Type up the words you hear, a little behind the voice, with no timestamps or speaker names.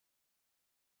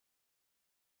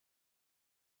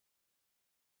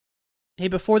Hey,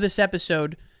 before this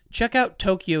episode, check out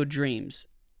Tokyo Dreams.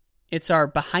 It's our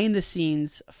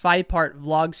behind-the-scenes 5-part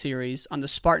vlog series on the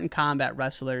Spartan combat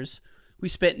wrestlers. We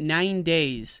spent 9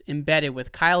 days embedded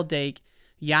with Kyle Dake,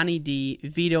 Yianni D,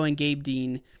 Vito, and Gabe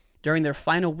during their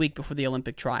final week before the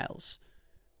Olympic trials.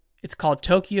 It's called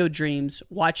Tokyo Dreams.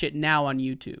 Watch it now on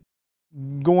YouTube.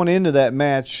 Going into that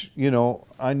match,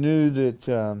 I knew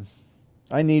that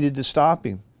I needed to stop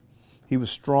him. He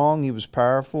was strong, he was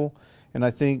powerful, and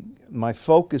I think my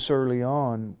focus early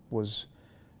on was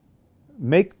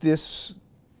make this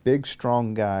big,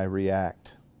 strong guy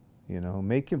react.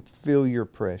 Make him feel your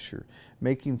pressure.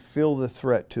 Make him feel the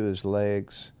threat to his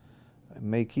legs.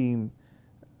 Make him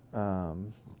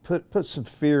put some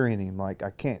fear in him, like I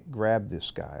can't grab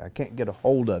this guy. I can't get a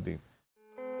hold of him.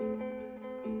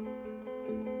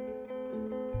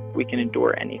 We can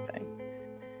endure anything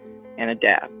and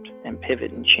adapt and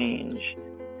pivot and change.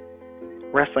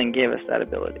 Wrestling gave us that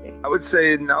ability. I would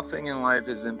say nothing in life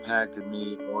has impacted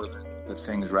me more than the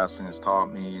things wrestling has taught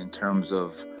me in terms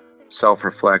of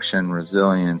self-reflection,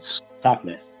 resilience.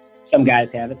 Toughness. Some guys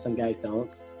have it, some guys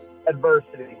don't.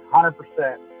 Adversity,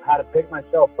 100%. How to pick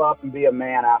myself up and be a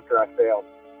man after I failed.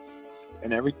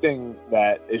 And everything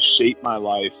that has shaped my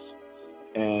life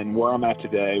and where I'm at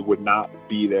today would not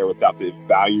be there without the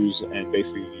values and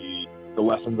basically the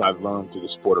lessons I've learned through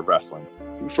the sport of wrestling.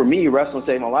 For me, wrestling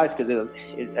saved my life because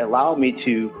it allowed me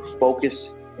to focus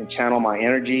and channel my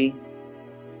energy.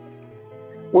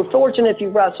 We're fortunate if you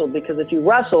wrestled, because if you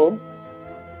wrestled,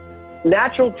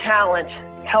 natural talent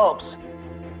helps,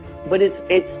 but it's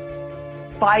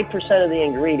 5% of the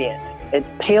ingredient. It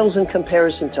pales in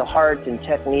comparison to heart and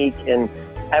technique and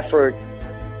effort.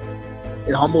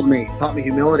 It humbled me, taught me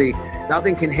humility.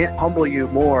 Nothing can humble you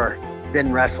more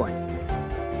than wrestling.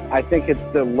 I think it's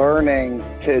the learning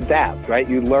to adapt, right?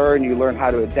 You learn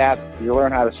how to adapt, you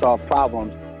learn how to solve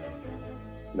problems.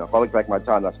 If I look back at my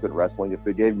time I spent wrestling, if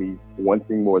it gave me one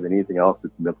thing more than anything else,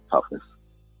 it's mental toughness.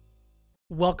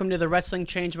 Welcome to the Wrestling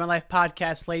Changed My Life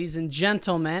podcast, ladies and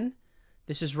gentlemen.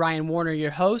 This is Ryan Warner,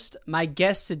 your host. My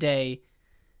guest today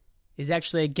is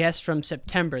actually a guest from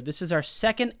September. This is our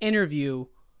second interview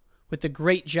with the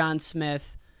great John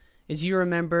Smith. As you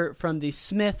remember from the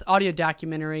Smith audio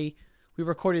documentary, we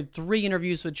recorded 3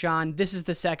 interviews with John. This is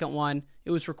the second one.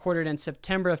 It was recorded in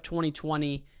September of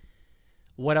 2020.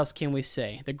 What else can we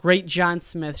say? The great John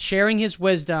Smith sharing his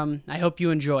wisdom. I hope you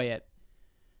enjoy it.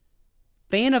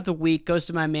 Fan of the week goes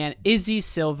to my man Izzy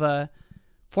Silva,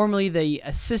 formerly the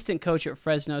assistant coach at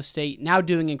Fresno State, now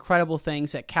doing incredible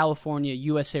things at California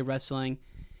USA Wrestling.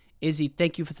 Izzy,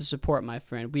 thank you for the support, my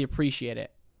friend. We appreciate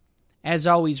it. As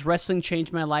always, Wrestling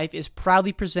Changed My Life is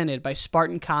proudly presented by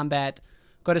Spartan Combat.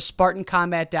 Go to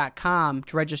SpartanCombat.com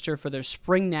to register for their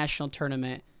Spring National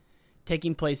Tournament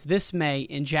taking place this May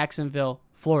in Jacksonville,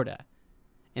 Florida.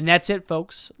 And that's it,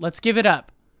 folks. Let's give it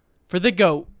up for the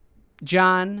GOAT,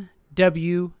 John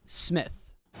W. Smith.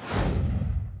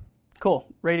 Cool.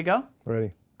 Ready to go?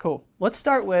 Ready. Cool. Let's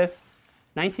start with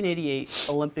 1988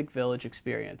 Olympic Village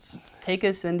experience. Take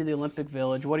us into the Olympic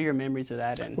Village. What are your memories of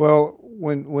that? Well,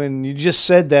 when you just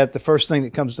said that, the first thing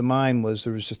that comes to mind was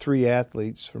there was 3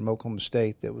 athletes from Oklahoma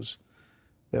State that was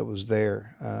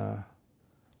there.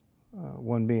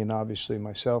 One being obviously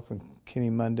myself and Kenny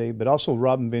Monday, but also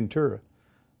Robin Ventura,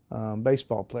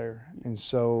 baseball player. And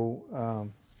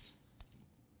so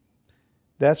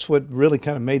that's what really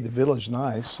kind of made the village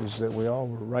nice, is that we all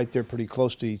were right there pretty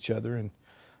close to each other. And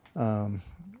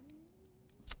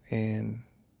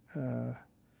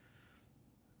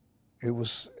it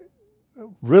was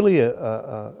really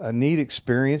a neat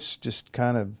experience, just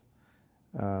kind of,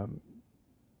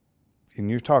 and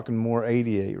you're talking more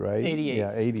 88, right? 88.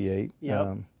 Yeah, 88.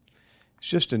 Yep. It's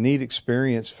just a neat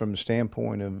experience from the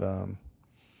standpoint of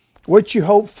what you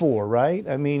hope for, right?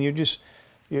 I mean,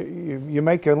 you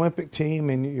make an Olympic team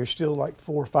and you're still like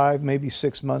 4 or 5, maybe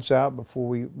 6 months out before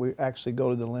we actually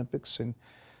go to the Olympics. And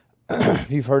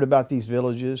you've heard about these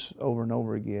villages over and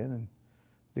over again and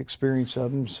the experience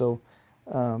of them. So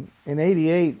in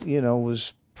 88,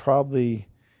 was probably,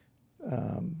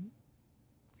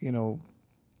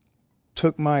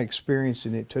 took my experience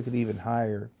and it took it even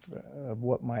higher of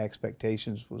what my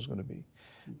expectations was going to be.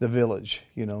 The village,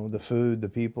 the food, the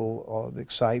people, all the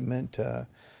excitement,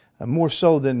 more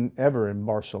so than ever in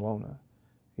Barcelona.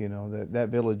 That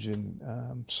village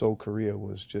in Seoul, Korea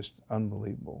was just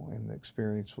unbelievable, and the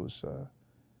experience was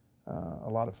a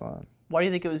lot of fun. Why do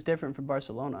you think it was different from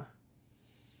Barcelona?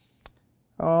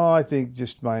 Oh, I think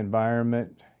just my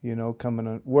environment, coming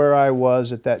on where I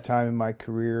was at that time in my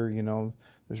career,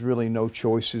 there's really no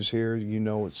choices here.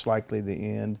 It's likely the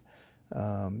end.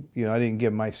 I didn't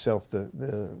give myself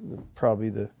probably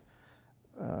the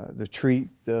the treat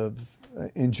of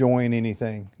enjoying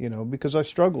anything, because I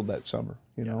struggled that summer,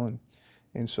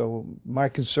 and so my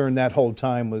concern that whole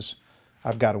time was,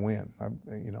 I've got to win.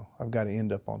 I've got to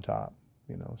end up on top,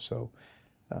 So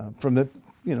from the,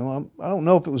 I don't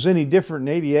know if it was any different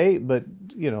in '88, but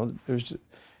there's,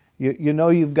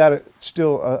 you've got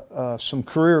still some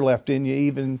career left in you,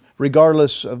 even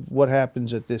regardless of what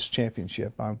happens at this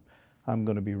championship. I'm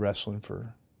going to be wrestling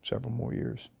for several more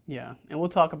years. Yeah, and we'll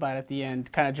talk about at the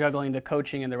end, kind of juggling the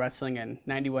coaching and the wrestling in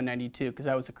 91, 92, because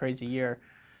that was a crazy year.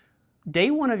 Day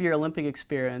one of your Olympic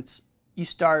experience,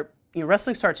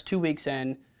 wrestling starts 2 weeks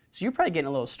in, so you're probably getting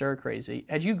a little stir crazy.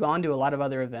 Had you gone to a lot of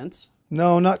other events?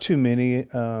 No, not too many.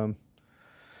 I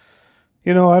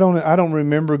don't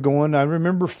remember going. I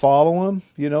remember following.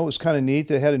 It was kind of neat.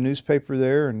 They had a newspaper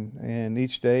there, and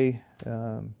each day,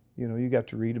 you got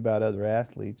to read about other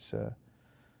athletes.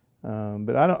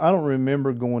 But I don't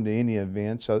remember going to any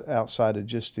events outside of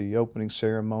just the opening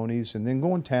ceremonies, and then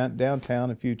going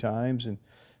downtown a few times, and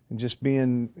just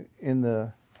being in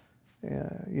the,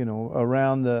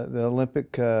 around the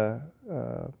Olympic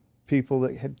people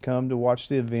that had come to watch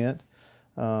the event.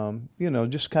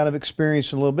 Just kind of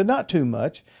experiencing a little bit, not too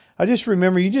much. I just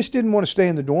remember you just didn't want to stay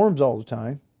in the dorms all the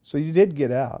time, so you did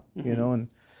get out, and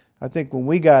I think when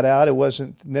we got out, it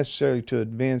wasn't necessarily to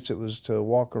advance, it was to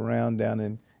walk around down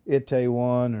in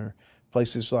Itaewon or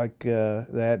places like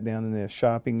that down in the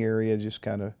shopping area, just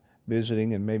kind of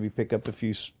visiting and maybe pick up a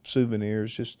few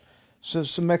souvenirs, just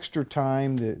some extra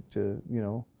time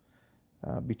to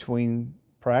between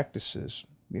practices,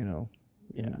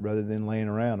 rather than laying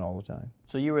around all the time.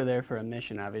 So you were there for a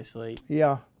mission, obviously.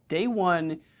 Yeah. Day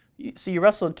one, so you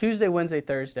wrestled Tuesday, Wednesday,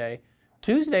 Thursday.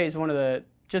 Tuesday is one of the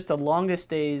longest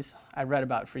days I read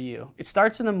about for you. It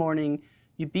starts in the morning.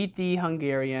 You beat the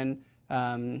Hungarian.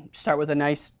 Start with a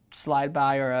nice slide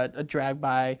by or a drag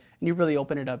by, and you really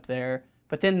open it up there.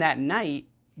 But then that night,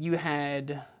 you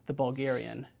had the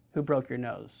Bulgarian who broke your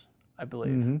nose, I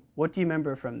believe. Mm-hmm. What do you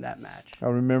remember from that match? I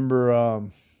remember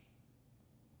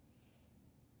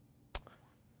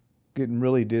getting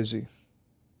really dizzy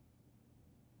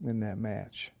in that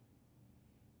match.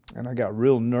 And I got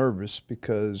real nervous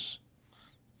because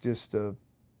just the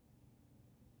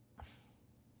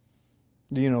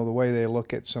way they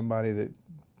look at somebody that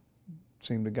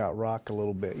seemed to got rocked a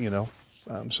little bit,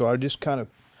 So I just kind of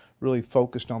really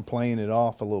focused on playing it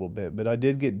off a little bit. But I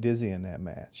did get dizzy in that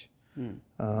match.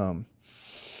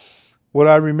 What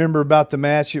I remember about the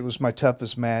match, it was my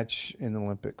toughest match in the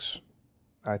Olympics,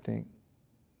 I think.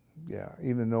 Yeah,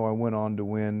 even though I went on to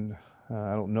win,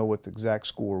 I don't know what the exact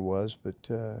score was, but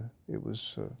it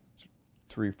was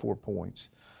 3 or 4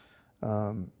 points.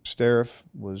 Starif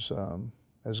was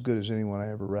as good as anyone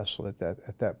I ever wrestled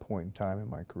at that point in time in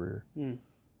my career. And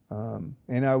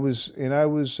I was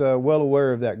well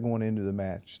aware of that going into the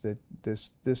match, that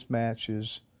this match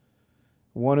is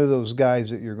one of those guys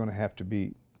that you're going to have to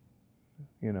beat,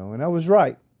 and I was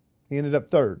right. He ended up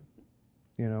third,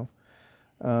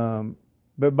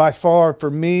 but by far for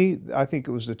me, I think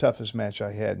it was the toughest match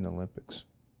I had in the Olympics.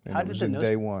 And it was in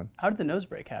day one. How did the nose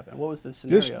break happen? What was the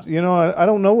scenario? Just, I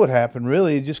don't know what happened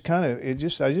really. I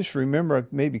just remember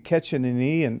maybe catching a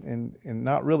knee and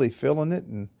not really feeling it.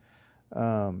 And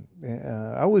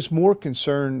I was more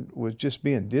concerned with just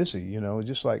being dizzy,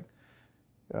 just like,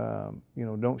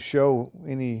 don't show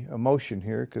any emotion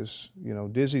here because,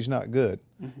 dizzy's not good.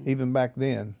 Mm-hmm. Even back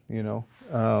then,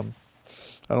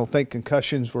 I don't think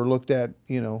concussions were looked at,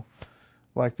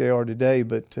 like they are today,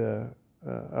 but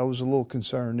I was a little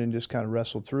concerned and just kind of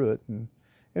wrestled through it. And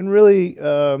really,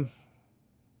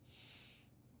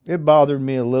 it bothered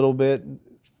me a little bit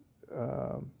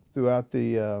throughout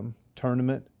the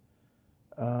tournament.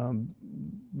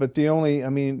 But the only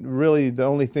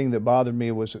thing that bothered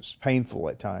me was it's painful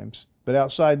at times. But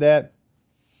outside that,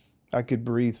 I could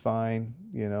breathe fine.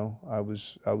 I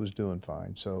was doing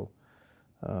fine. So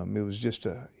it was just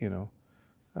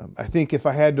I think if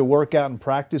I had to work out and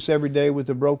practice every day with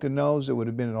a broken nose, it would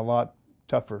have been a lot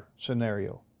tougher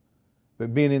scenario.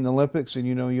 But being in the Olympics and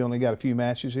you only got a few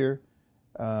matches here,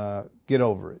 get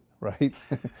over it, right?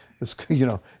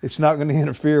 It's not going to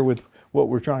interfere with what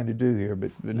we're trying to do here.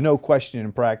 But no question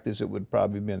in practice, it would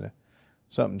probably been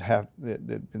something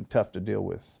that'd been tough to deal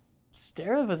with.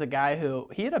 Starif was a guy who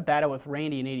he had a battle with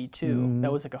Randy in '82. Mm-hmm.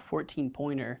 That was like a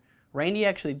 14-pointer. Randy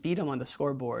actually beat him on the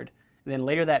scoreboard. And then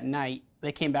later that night,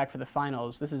 they came back for the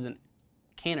finals. This is in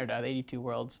Canada, the '82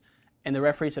 Worlds. And the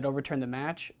referees had overturned the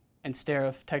match, and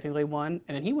Starif technically won.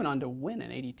 And then he went on to win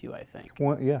in '82, I think.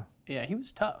 Yeah. Yeah, he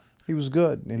was tough. He was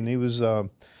good. And he was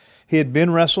he had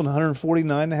been wrestling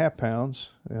 149.5 pounds,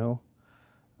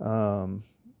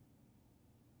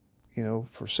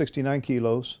 for 69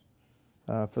 kilos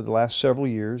for the last several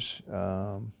years.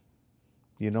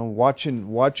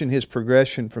 Watching his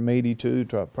progression from 82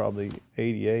 to probably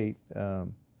 88,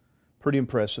 pretty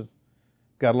impressive.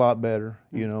 Got a lot better,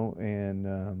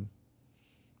 and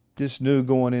just knew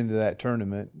going into that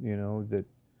tournament,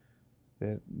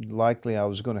 that likely I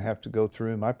was going to have to go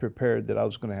through him. I prepared that I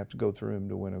was going to have to go through him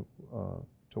to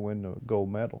win a gold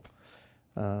medal,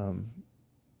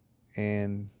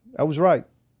 and I was right.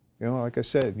 Like I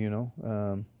said,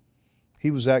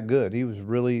 he was that good. He was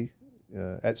really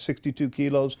at 62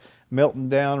 kilos, melting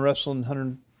down, wrestling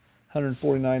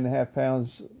 149 and a half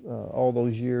pounds all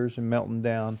those years and melting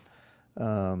down.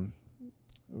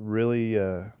 Really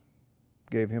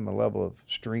gave him a level of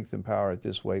strength and power at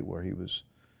this weight where he was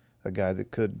a guy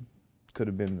that could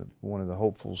have been one of the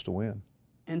hopefuls to win.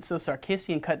 And so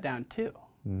Sarkisian cut down too.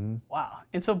 Mm-hmm. Wow.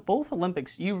 And so both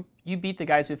Olympics, you beat the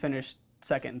guys who finished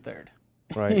second and third.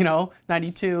 Right.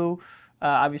 92,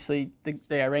 obviously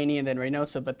the Iranian, then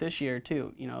Reynoso, but this year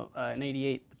too, in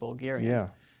 88, the Bulgarian. Yeah.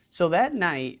 So that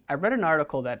night, I read an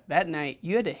article that night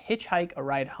you had to hitchhike a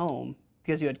ride home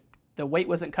because the weight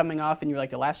wasn't coming off and you were like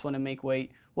the last one to make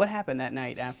weight. What happened that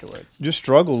night afterwards? Just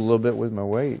struggled a little bit with my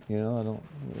weight. The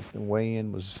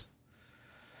weigh-in was,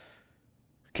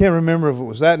 can't remember if it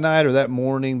was that night or that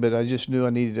morning, but I just knew I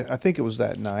needed to, I think it was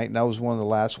that night, and I was one of the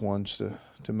last ones to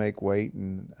make weight,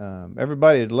 and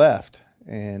everybody had left.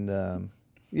 And I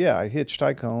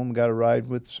hitchhiked home, got a ride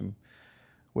with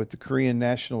the Korean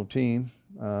national team,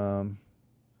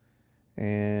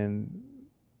 and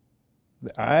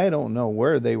I don't know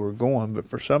where they were going, but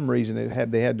for some reason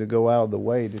they had to go out of the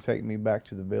way to take me back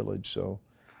to the village. So,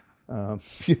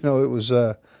 it was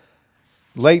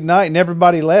late night and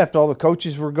everybody left. All the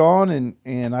coaches were gone,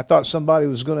 and I thought somebody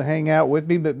was going to hang out with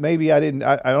me, but maybe I didn't.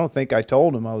 I don't think I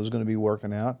told them I was going to be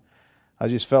working out. I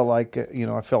just felt like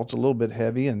I felt a little bit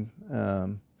heavy, and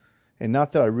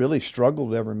not that I really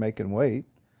struggled ever making weight.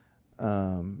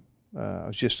 I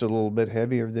was just a little bit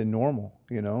heavier than normal,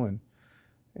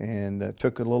 and it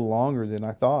took a little longer than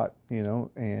I thought,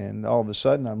 and all of a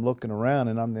sudden I'm looking around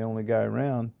and I'm the only guy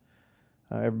around.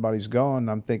 Everybody's gone.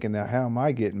 I'm thinking, now how am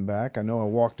I getting back? I know I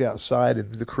walked outside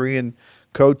of the Korean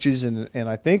coaches, and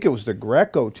I think it was the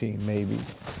Greco team maybe.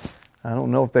 I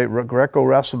don't know if Greco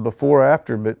wrestled before or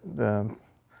after, but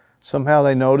somehow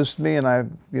they noticed me, and I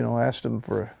asked them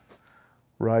for a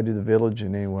ride to the village,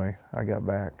 and anyway, I got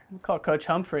back. We'll call Coach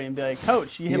Humphrey and be like,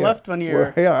 Coach, you left when you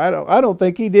were... Well, I don't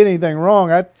think he did anything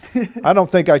wrong. I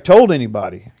don't think I told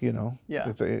anybody, Yeah.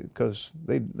 Because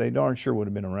they darn sure would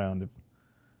have been around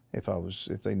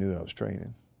if they knew I was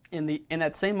training. In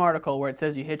that same article where it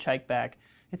says you hitchhiked back,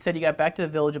 it said you got back to the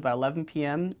village about 11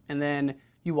 p.m. and then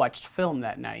you watched film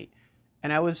that night.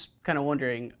 And I was kind of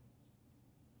wondering,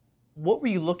 what were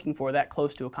you looking for that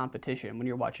close to a competition when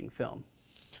you're watching film?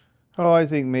 Oh, I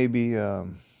think maybe,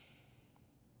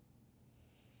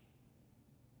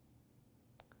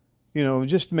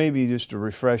 just a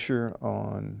refresher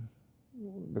on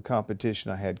the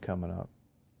competition I had coming up.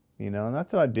 Not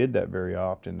that I did that very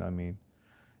often. I mean,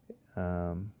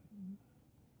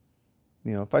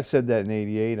 if I said that in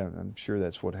 88, I'm sure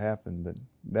that's what happened, but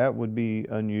that would be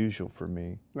unusual for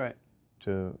me. Right.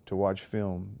 To watch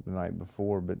film the night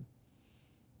before, but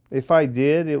if I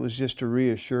did, it was just to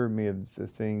reassure me of the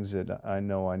things that I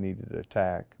know I needed to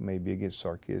attack, maybe against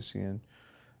Sarkisian.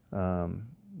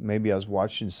 Maybe I was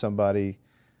watching somebody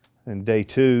in day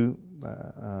two.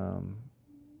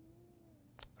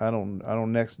 I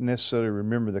don't necessarily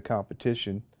remember the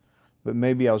competition, but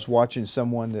maybe I was watching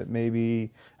someone that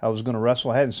maybe I was going to wrestle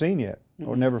I hadn't seen yet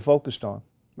or never focused on.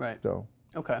 Right. So.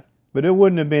 Okay. But it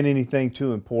wouldn't have been anything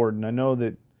too important. I know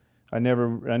that I never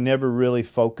really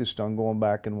focused on going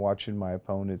back and watching my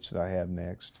opponents that I have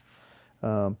next.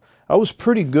 I was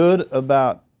pretty good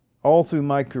about, all through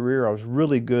my career, I was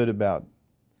really good about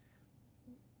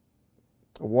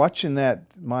watching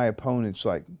my opponents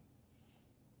like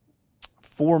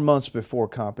 4 months before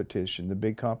competition, the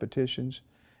big competitions.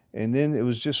 And then it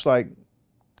was just like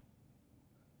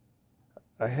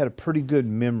I had a pretty good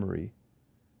memory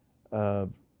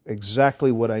of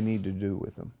exactly what I need to do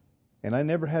with them. And I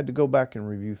never had to go back and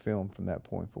review film from that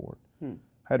point forward. I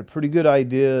had a pretty good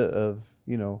idea of,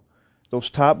 those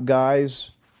top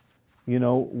guys,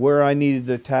 where I needed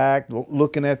to attack,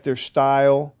 looking at their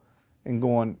style and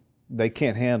going, they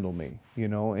can't handle me,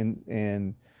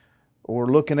 or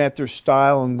looking at their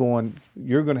style and going,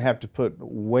 you're going to have to put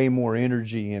way more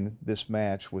energy in this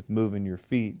match with moving your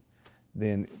feet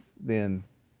than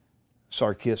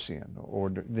Sarkisian or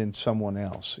than someone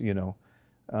else,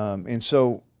 and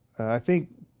so I think,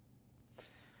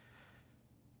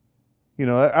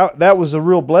 that was a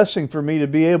real blessing for me to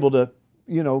be able to,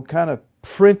 kind of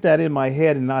print that in my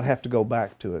head and not have to go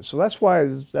back to it. So that's why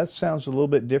that sounds a little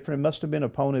bit different. It must have been an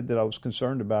opponent that I was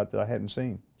concerned about that I hadn't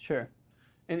seen. Sure.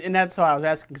 And that's why I was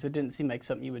asking, because it didn't seem like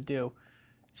something you would do.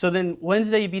 So then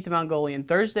Wednesday you beat the Mongolian.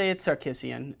 Thursday it's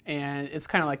Sarkisian, and it's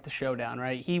kind of like the showdown,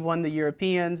 right? He won the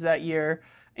Europeans that year,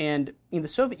 and the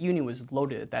Soviet Union was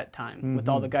loaded at that time with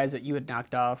all the guys that you had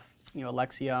knocked off,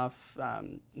 Alexiev,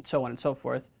 and so on and so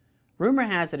forth. Rumor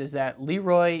has it is that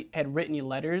Leroy had written you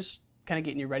letters kind of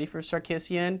getting you ready for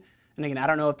Sarkisian. And again, I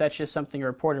don't know if that's just something a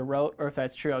reporter wrote or if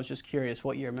that's true. I was just curious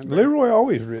what you remember. Leroy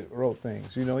always wrote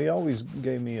things. He always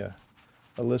gave me a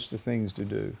list of things to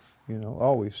do,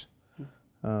 always.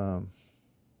 Yeah,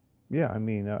 I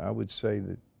mean, I would say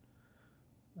that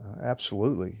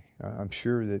absolutely. I'm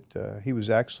sure that he was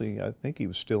actually, I think he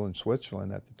was still in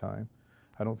Switzerland at the time.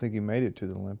 I don't think he made it to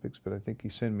the Olympics, but I think he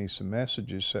sent me some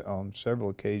messages on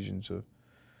several occasions of,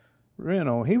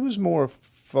 he was more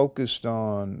focused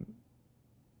on,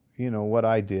 what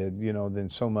I did, than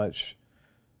so much,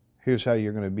 here's how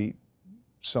you're going to beat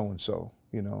so-and-so,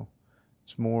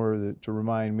 It's more to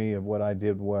remind me of what I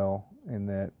did well and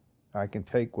that I can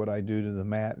take what I do to the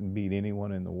mat and beat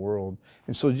anyone in the world.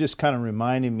 And so just kind of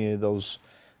reminding me of those,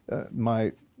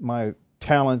 my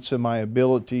talents and my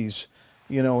abilities,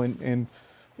 and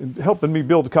helping me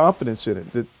build confidence in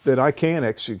it, that I can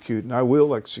execute and I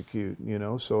will execute,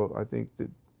 So I think that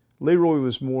Leroy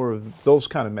was more of those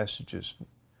kind of messages,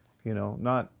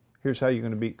 not here's how you're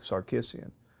going to beat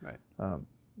Sarkisian. Right.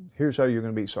 Here's how you're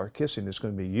going to beat Sarkisian. It's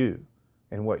going to be you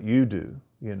and what you do,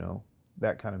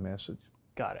 that kind of message.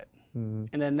 Got it. Mm-hmm.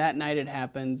 And then that night it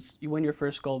happens. You win your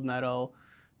first gold medal.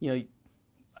 Your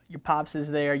pops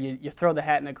is there. You throw the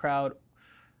hat in the crowd.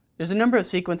 There's a number of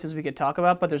sequences we could talk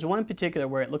about, but there's one in particular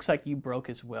where it looks like you broke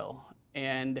his will.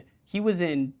 And he was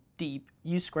in deep.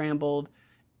 You scrambled.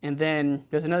 And then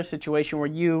there's another situation where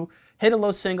you hit a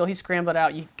low single. He scrambled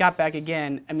out. You got back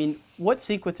again. I mean, what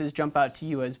sequences jump out to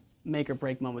you as make or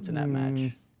break moments in that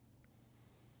match?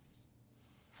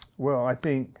 Well, I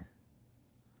think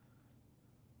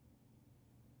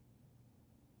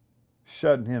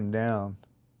shutting him down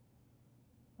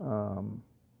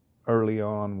early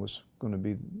on was going to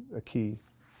be a key.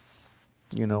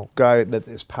 Guy that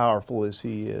as powerful as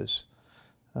he is,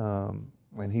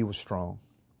 and he was strong.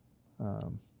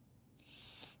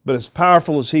 But as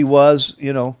powerful as he was,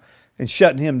 and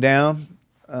shutting him down,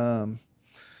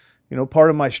 part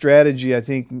of my strategy, I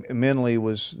think, mentally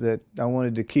was that I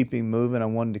wanted to keep him moving. I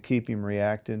wanted to keep him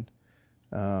reacting.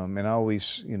 And I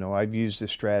always, I've used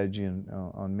this strategy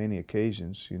on many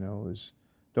occasions, is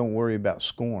don't worry about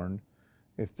scoring.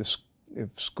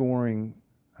 If scoring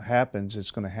happens, it's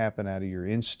going to happen out of your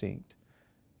instinct.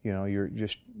 You're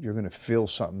going to feel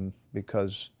something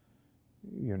because,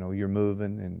 you're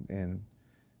moving and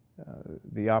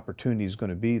the opportunity is going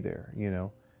to be there,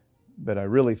 But I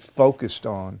really focused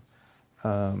on,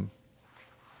 I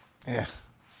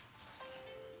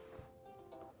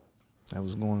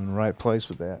was going in the right place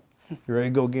with that. You ready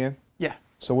to go again? Yeah.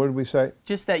 So what did we say?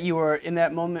 Just that you were in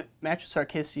that moment, match with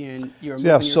Sarkisian, you were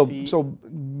moving your feet. So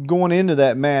going into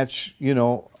that match,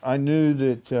 I knew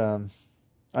that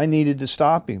I needed to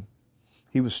stop him.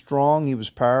 He was strong, he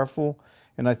was powerful,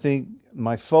 and I think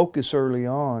my focus early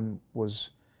on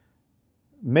was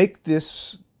make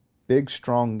this big,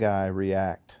 strong guy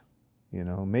react.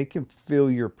 Make him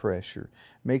feel your pressure.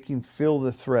 Make him feel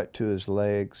the threat to his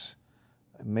legs.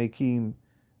 Make him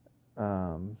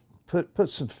put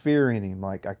some fear in him,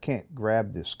 like I can't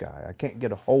grab this guy, I can't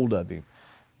get a hold of him,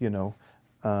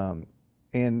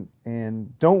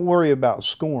 and don't worry about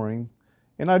scoring.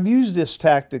 And I've used this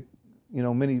tactic,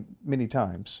 many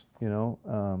times,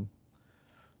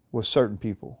 with certain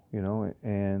people,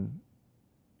 and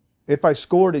if I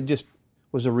scored, it just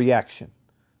was a reaction.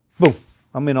 Boom,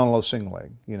 I'm in on a low single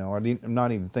leg. I'm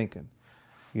not even thinking.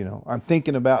 I'm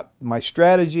thinking about my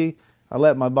strategy. I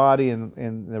let my body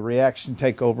and the reaction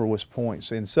take over with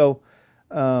points. And so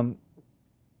I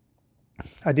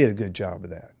did a good job of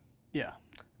that. Yeah.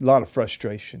 A lot of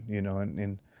frustration,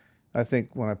 and I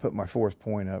think when I put my fourth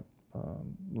point up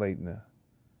late in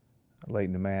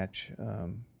the match,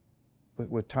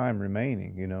 with time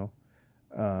remaining,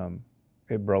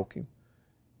 it broke him.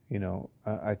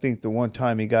 I think the one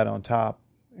time he got on top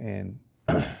and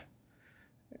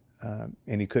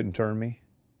he couldn't turn me,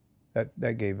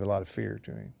 that gave a lot of fear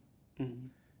to him.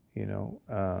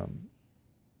 Mm-hmm.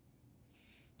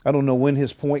 I don't know when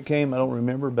his point came. I don't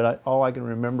remember, but all I can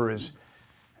remember is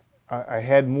I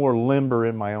had more limber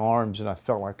in my arms than I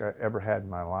felt like I ever had in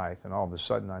my life, and all of a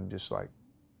sudden I'm just like,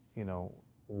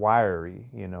 wiry,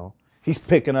 he's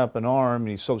picking up an arm and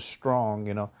he's so strong,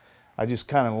 you know. I just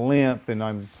kind of limp and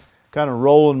I'm kind of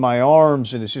rolling my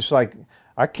arms, and it's just like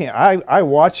I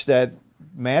watch that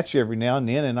match every now and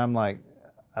then, and I'm like,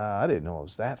 I didn't know it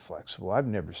was that flexible. I've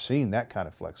never seen that kind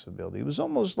of flexibility. It was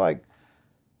almost like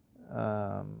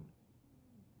there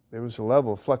was a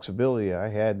level of flexibility I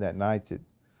had that night that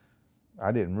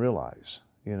I didn't realize,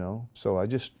 you know. So a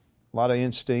lot of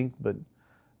instinct, but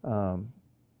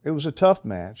it was a tough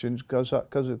match, and because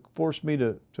it forced me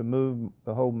to move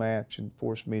the whole match and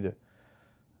forced me to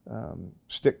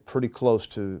stick pretty close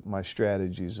to my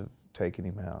strategies of taking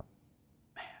him out.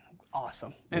 Man,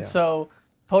 awesome. And so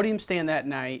podium stand that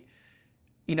night,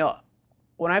 you know,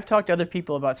 when I've talked to other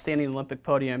people about standing on the Olympic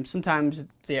podium, sometimes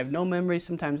they have no memories,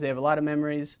 sometimes they have a lot of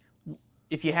memories.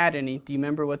 If you had any, do you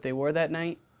remember what they were that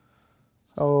night?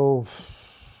 Oh.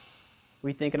 Were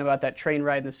you thinking about that train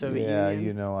ride in the Soviet Union? Yeah,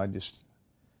 you know, I just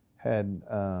had,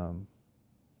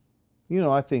 you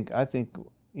know, I think,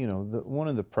 you know, one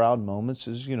of the proud moments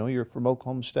is, you know, you're from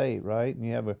Oklahoma State, right? And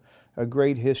you have a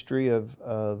great history of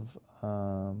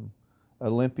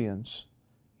Olympians,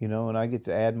 you know, and I get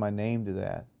to add my name to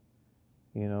that,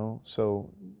 you know. So,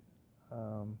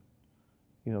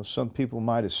 you know, some people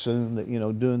might assume that, you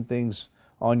know, doing things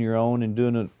on your own and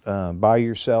doing it by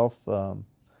yourself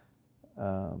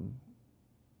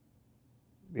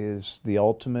is the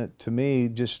ultimate. To me,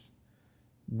 just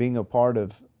being a part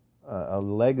of a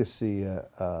legacy,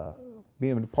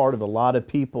 being a part of a lot of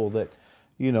people that,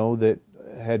 you know, that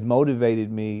had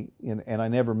motivated me, and I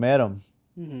never met them,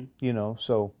 you know.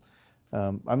 So,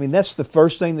 I mean, that's the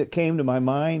first thing that came to my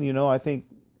mind, you know. I think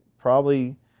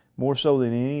probably more so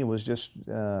than any, it was just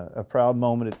a proud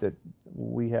moment that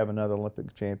we have another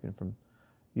Olympic champion from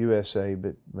USA,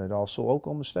 but also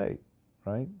Oklahoma State,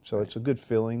 right? So it's a good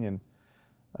feeling, and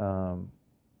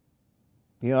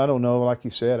you know, I don't know, like you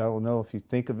said, I don't know if you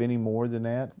think of any more than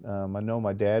that. I know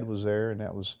my dad was there, and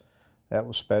that was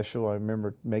special. I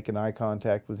remember making eye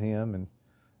contact with him, and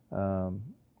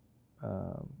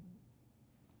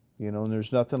you know, and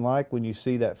there's nothing like when you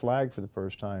see that flag for the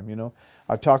first time. You know,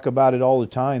 I talk about it all the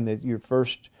time, that your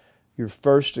first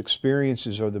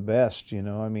experiences are the best. You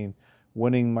know, I mean,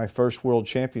 winning my first world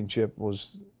championship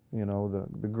was, you know,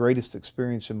 the greatest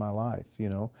experience in my life. You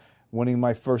know, winning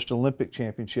my first Olympic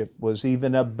championship was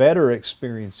even a better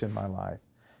experience in my life.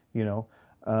 You know,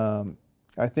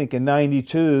 I think in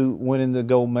 '92, winning the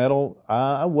gold medal,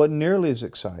 I wasn't nearly as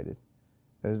excited.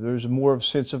 There's more of a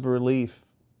sense of relief,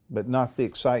 but not the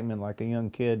excitement like a young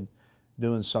kid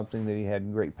doing something that he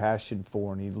had great passion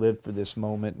for, and he lived for this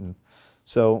moment. And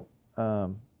so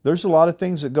there's a lot of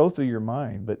things that go through your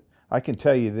mind, but I can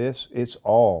tell you this, it's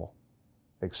all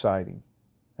exciting.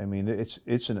 I mean,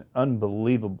 it's an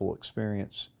unbelievable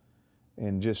experience,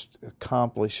 and just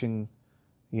accomplishing,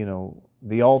 you know,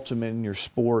 the ultimate in your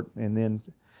sport, and then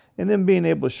being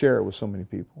able to share it with so many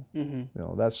people. You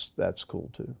know, that's cool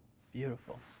too.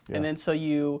 Beautiful. Yeah. And then so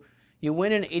you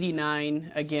win in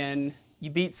 '89 again. You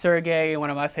beat Sergey in one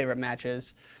of my favorite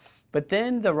matches. But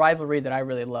then the rivalry that I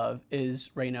really love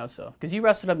is Reynoso, because you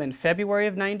wrestled him in February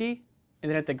of '90, and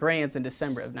then at the Grands in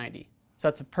December of '90. So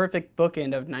that's a perfect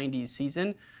bookend of '90s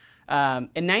season. And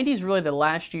 '90 is really the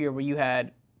last year where you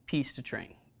had peace to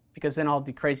train, because then all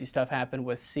the crazy stuff happened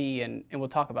with C, and we'll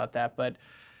talk about that. But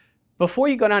before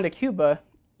you go down to Cuba,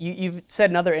 you've said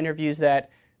in other interviews that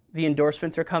the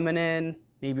endorsements are coming in,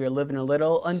 maybe you're living a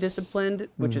little undisciplined,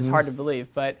 which is hard to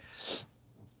believe. But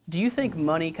do you think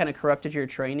money kind of corrupted your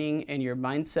training and your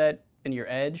mindset and your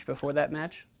edge before that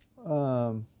match?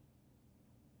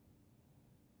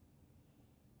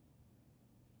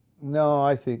 No,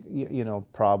 I think, you know,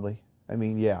 probably. I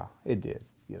mean, yeah, it did.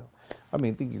 You know, I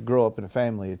mean, I think you grow up in a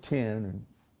family of 10, and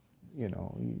you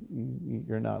know,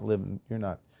 you're not living, you're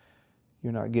not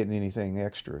getting anything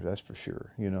extra. That's for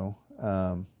sure. You know,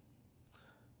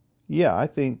 yeah, I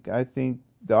think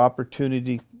the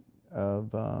opportunity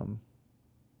of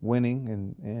winning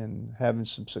and having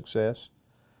some success,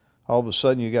 all of a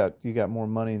sudden you got more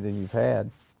money than you've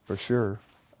had, for sure.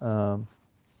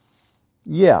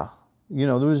 Yeah. You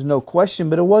know, there was no question,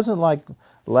 but it wasn't like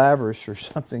lavish or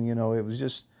something, you know. It was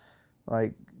just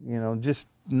like, you know, just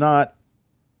not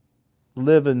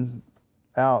living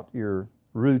out your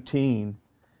routine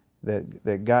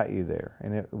that got you there.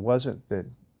 And it wasn't that,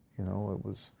 you know, it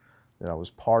was that I was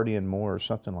partying more or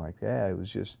something like that. It was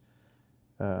just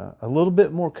a little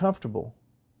bit more comfortable,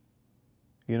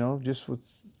 you know, just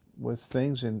with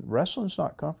things. And wrestling's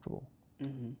not comfortable,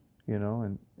 you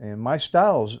know, and my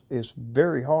style is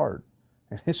very hard.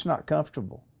 And it's not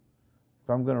comfortable. If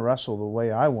I'm going to wrestle the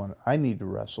way I want, I need to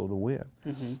wrestle to win.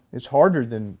 It's harder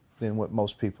than what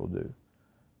most people do.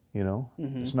 you know.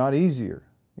 It's not easier,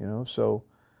 you know. So,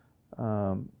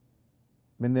 and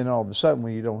then all of a sudden,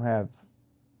 when you don't have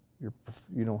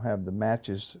the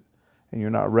matches, and you're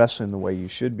not wrestling the way you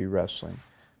should be wrestling,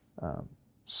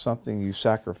 something you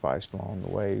sacrificed along the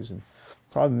ways, and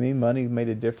probably me, money made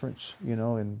a difference, you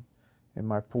know, in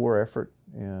my poor effort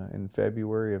in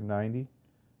February of '90.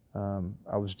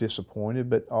 I was disappointed,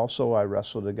 but also I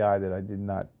wrestled a guy that I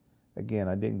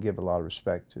didn't give a lot of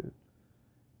respect to.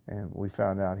 And we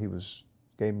found out he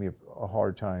gave me a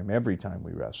hard time every time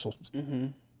we wrestled,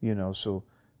 you know, so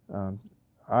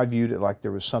I viewed it like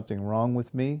there was something wrong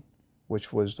with me,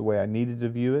 which was the way I needed to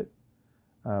view it.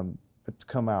 But to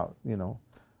come out, you know,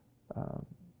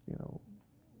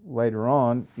 later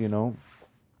on, you know,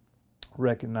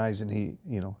 recognizing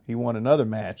he won another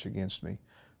match against me,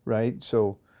 right?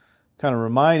 So kind of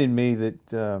reminded me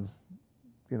that,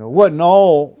 you know, wasn't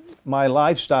all my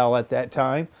lifestyle at that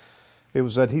time. It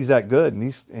was that he's that good,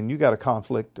 and you got a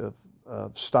conflicted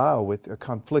style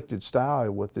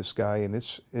with this guy, and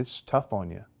it's tough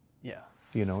on you. Yeah.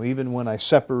 You know, even when I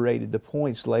separated the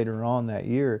points later on that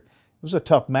year, it was a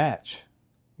tough match,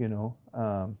 you know.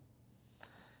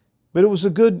 But it was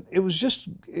good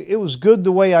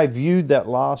the way I viewed that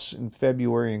loss in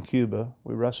February in Cuba.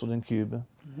 We wrestled in Cuba.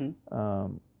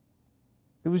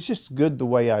 It was just good the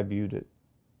way I viewed it,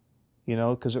 you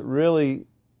know, because it really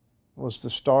was the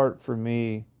start for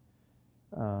me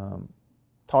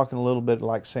talking a little bit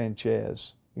like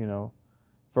Sanchez, you know,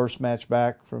 first match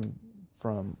back from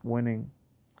winning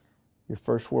your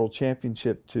first world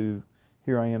championship to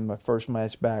here I am, my first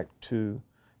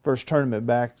tournament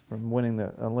back from winning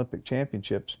the Olympic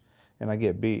championships, and I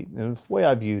get beat. And the way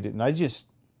I viewed it, and I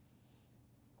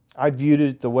viewed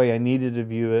it the way I needed to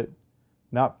view it,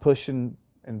 not pushing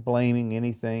and blaming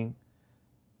anything,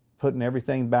 putting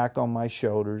everything back on my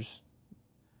shoulders,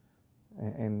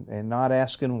 and not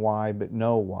asking why, but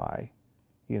know why,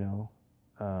 you know.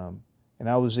 And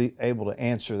I was able to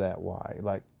answer that why,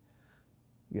 like,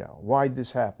 yeah, why'd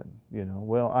this happen? You know,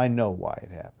 well, I know why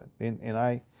it happened. And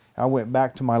I went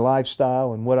back to my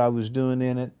lifestyle and what I was doing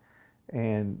in it,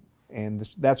 and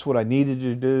that's what I needed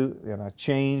to do, and I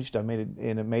changed. It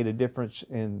made a difference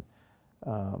in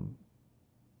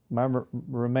my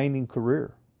remaining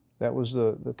career. That was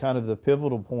the kind of the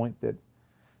pivotal point that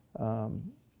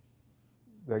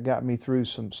got me through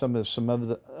some of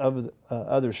the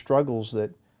other struggles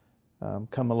that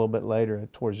come a little bit later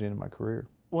towards the end of my career.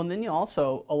 Well, and then you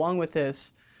also, along with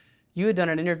this, you had done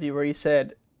an interview where you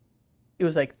said it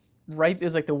was like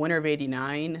the winter of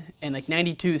 '89, and like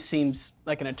 '92 seems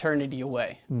like an eternity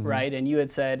away, right? And you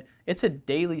had said it's a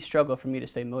daily struggle for me to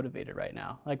stay motivated right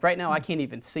now. Like right now, I can't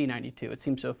even see '92; it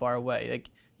seems so far away. Like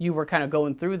you were kind of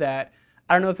going through that.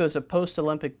 I don't know if it was a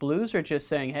post-Olympic blues or just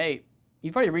saying, "Hey,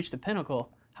 you've already reached the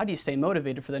pinnacle. How do you stay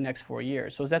motivated for the next 4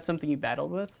 years?" So was that something you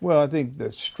battled with? Well, I think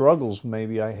the struggles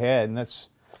maybe I had, and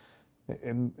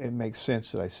it makes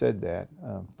sense that I said that,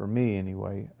 for me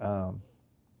anyway.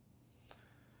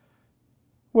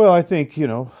 Well, I think, you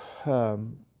know,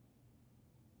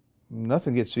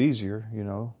 nothing gets easier, you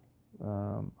know.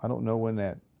 I don't know when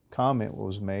that comment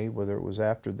was made, whether it was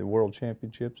after the World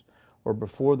Championships or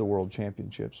before the World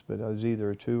Championships, but I was either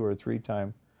a 2 or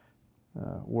 3-time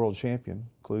world champion,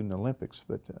 including the Olympics,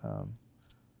 but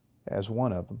as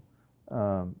one of them.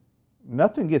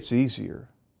 Nothing gets easier,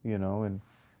 you know,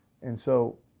 and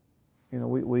so, you know,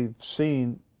 we've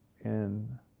seen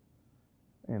in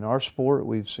our sport,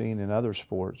 we've seen in other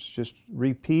sports, just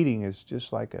repeating is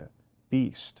just like a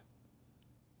beast,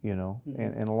 you know,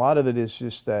 and a lot of it is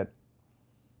just that,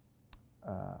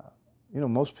 you know,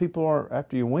 most people aren't,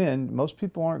 after you win, most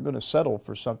people aren't going to settle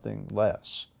for something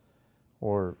less,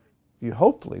 or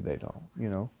hopefully they don't, you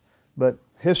know. But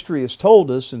history has told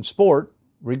us in sport,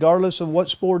 regardless of what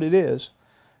sport it is,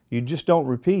 you just don't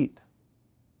repeat,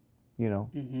 you know.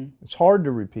 It's hard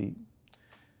to repeat.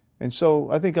 And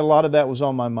so I think a lot of that was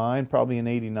on my mind, probably in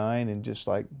 '89, and just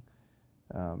like,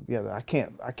 yeah, I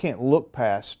can't look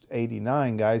past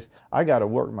 '89, guys. I got to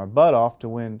work my butt off to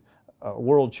win a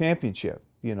world championship.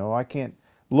 You know, I can't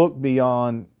look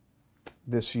beyond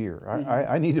this year.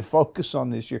 I need to focus on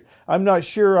this year. I'm not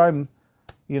sure I'm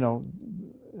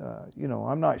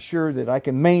not sure that I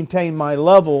can maintain my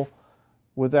level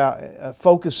without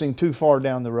focusing too far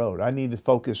down the road. I need to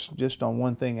focus just on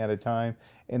one thing at a time,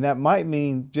 and that might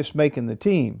mean just making the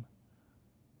team,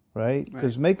 right?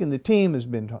 Because making the team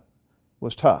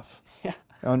was tough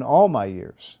on all my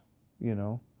years, you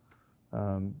know.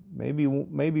 Maybe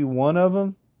one of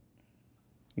them,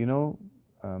 you know,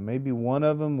 maybe one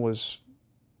of them was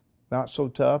not so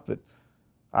tough, but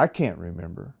I can't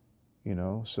remember, you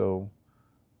know. So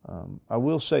I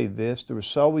will say this, there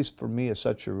was always for me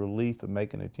such a relief of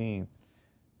making a team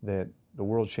that the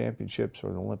World Championships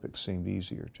or the Olympics seemed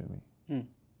easier to me.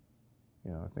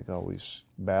 You know, I think always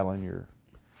battling your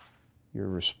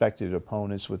respected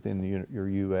opponents within your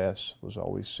U.S. was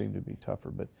always seemed to be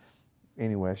tougher. But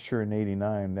anyway, sure in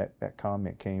 '89 that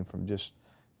comment came from just,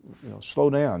 you know, slow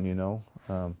down, you know.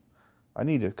 I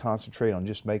need to concentrate on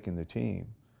just making the team,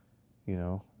 you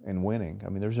know, and winning. I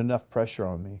mean, there's enough pressure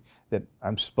on me that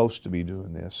I'm supposed to be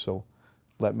doing this, so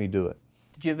let me do it.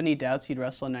 Did you have any doubts you'd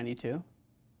wrestle in '92?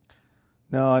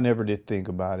 No, I never did think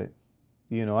about it.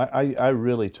 You know, I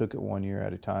really took it 1 year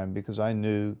at a time because I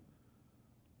knew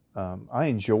I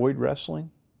enjoyed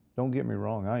wrestling. Don't get me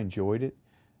wrong, I enjoyed it.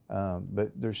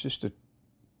 But there's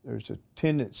a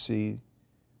tendency,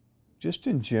 just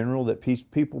in general, that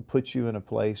people put you in a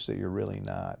place that you're really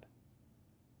not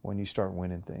when you start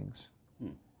winning things.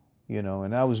 You know,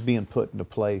 and I was being put into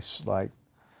place like,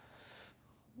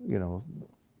 you know,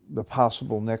 the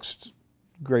possible next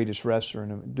greatest wrestler.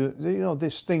 And, you know,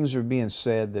 these things are being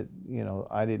said that, you know,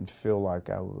 I didn't feel like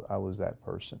I was that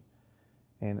person.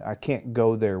 And I can't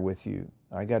go there with you.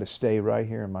 I got to stay right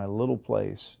here in my little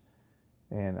place,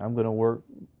 and I'm going to work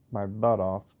my butt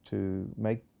off to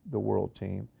make the world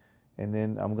team, and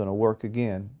then I'm going to work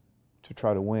again to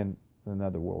try to win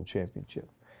another world championship.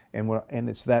 And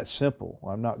it's that simple.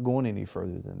 I'm not going any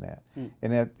further than that.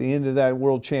 And at the end of that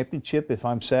world championship, if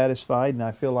I'm satisfied and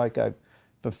I feel like I've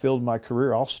fulfilled my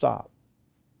career, I'll stop.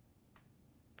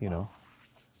 You know,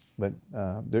 but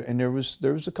there was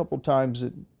a couple times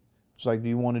that it's like, do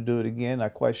you want to do it again? I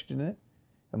questioned it.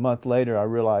 A month later, I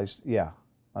realized, yeah,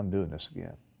 I'm doing this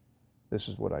again. This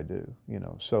is what I do. You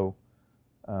know, so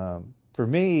for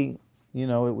me, you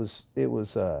know, it was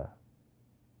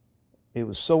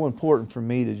so important for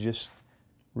me to just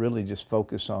really just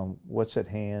focus on what's at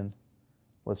hand.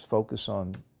 Let's focus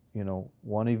on, you know,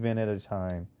 one event at a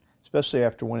time, especially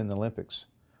after winning the Olympics.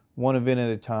 One event at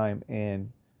a time,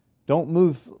 and don't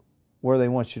move where they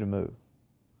want you to move.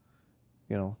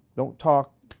 You know, don't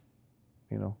talk,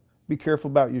 you know, be careful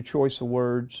about your choice of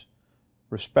words,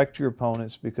 respect your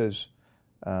opponents, because,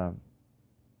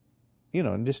 you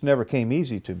know, it just never came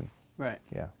easy to me. Right.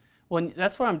 Yeah. Well,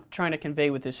 that's what I'm trying to convey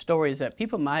with this story is that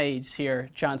people my age hear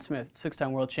John Smith,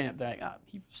 six-time world champ, they're like, oh,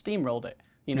 he steamrolled it,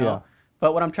 you know? Yeah.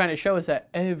 But what I'm trying to show is that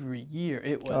every year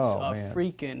it was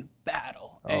freaking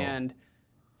battle. And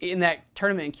in that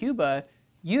tournament in Cuba,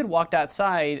 you had walked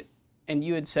outside and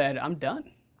you had said, I'm done.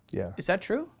 Yeah. Is that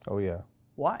true? Oh, yeah.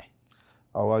 Why?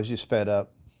 Oh, I was just fed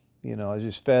up. You know, I was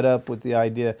just fed up with the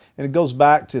idea. And it goes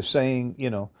back to saying, you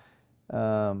know,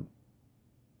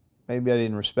 maybe I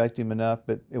didn't respect him enough,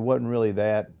 but it wasn't really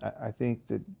that. I think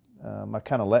that I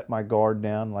kind of let my guard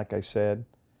down, like I said,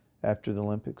 after the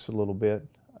Olympics a little bit.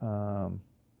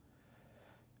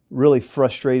 Really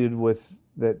frustrated with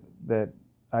that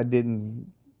I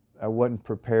wasn't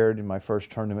prepared in my first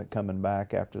tournament coming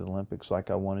back after the Olympics like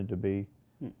I wanted to be.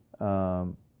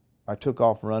 I took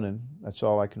off running. That's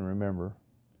all I can remember.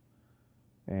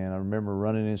 And I remember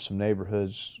running in some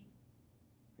neighborhoods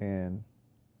and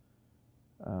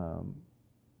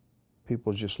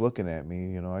people just looking at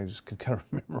me, you know. I just kind of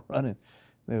remember running.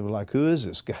 They were like, who is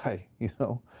this guy, you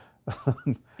know?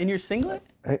 In your singlet?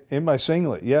 In my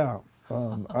singlet, yeah.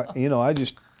 You know, I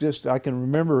can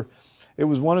remember it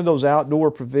was one of those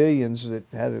outdoor pavilions that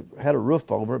had a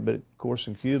roof over it, but of course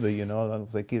in Cuba, you know, I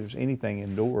don't think there's anything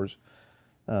indoors.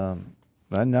 I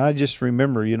just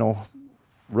remember, you know,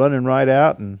 running right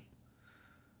out and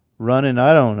running,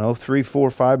 I don't know, 3, 4,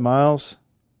 5 miles,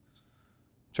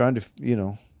 trying to, you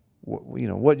know,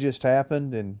 what just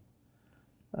happened, and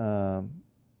it's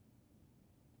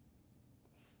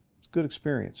a good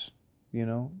experience, you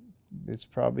know. It's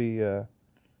probably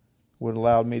what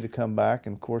allowed me to come back,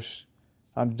 and of course,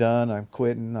 I'm done. I'm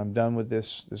quitting. I'm done with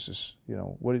this. This is, you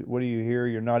know, what are you here?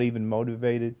 You're not even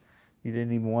motivated. You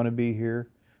didn't even want to be here.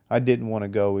 I didn't want to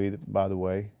go either, by the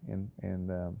way, and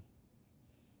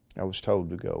I was told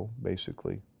to go,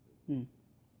 basically.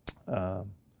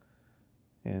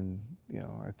 And, you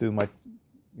know, I threw my,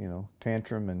 you know,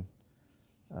 tantrum, and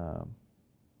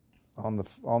on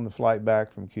the flight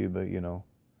back from Cuba, you know,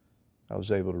 I was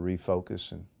able to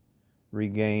refocus and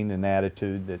regain an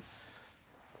attitude that,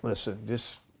 listen,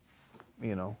 just,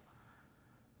 you know,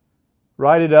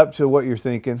 write it up to what you're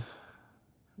thinking.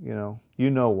 You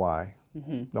know why.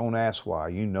 Don't ask why.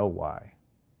 You know why.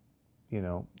 You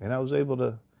know, and I was able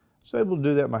to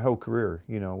do that my whole career.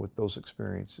 You know, with those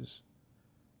experiences.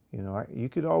 You know, I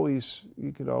could always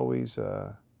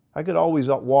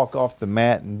walk off the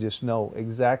mat and just know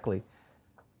exactly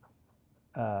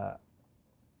why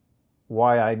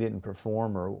I didn't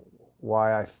perform or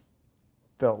why I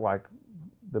felt like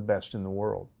the best in the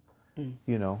world,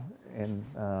 you know,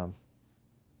 and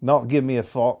not give me a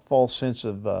false sense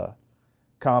of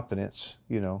confidence,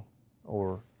 you know,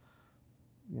 or,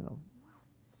 you know,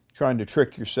 trying to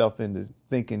trick yourself into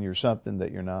thinking you're something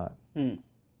that you're not. And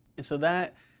so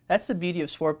that's the beauty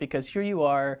of sport, because here you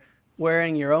are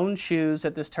wearing your own shoes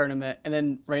at this tournament, and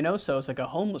then Reynoso is like a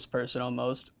homeless person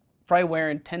almost, probably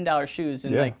wearing $10 shoes,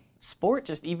 and like sport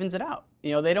just evens it out.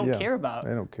 You know, they don't care about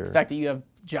the fact that you have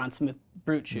John Smith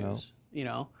Brute shoes, you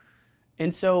know.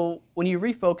 And so when you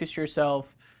refocus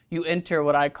yourself, you enter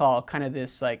what I call kind of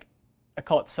this, like, I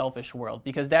call it selfish world,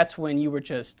 because that's when you were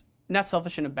just, not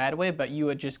selfish in a bad way, but you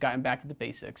had just gotten back to the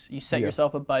basics. You set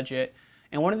yourself a budget.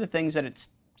 And one of the things that it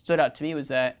stood out to me was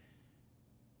that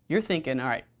you're thinking, all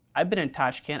right, I've been in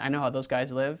Tashkent. I know how those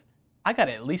guys live. I got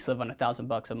to at least live on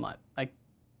 $1,000 a month. Like,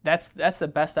 that's the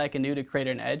best I can do to create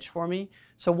an edge for me.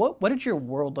 So what did your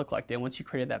world look like then once you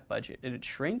created that budget? Did it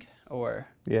shrink, or?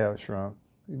 Yeah, it shrunk.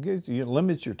 It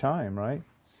limits your time, right?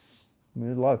 I mean,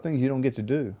 there's a lot of things you don't get to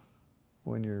do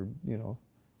when you're, you know,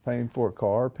 paying for a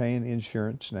car, paying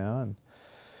insurance now, and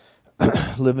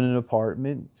living in an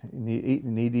apartment. You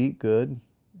need to eat good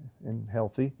and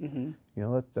healthy. You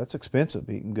know, that's expensive,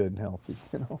 eating good and healthy,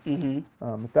 you know.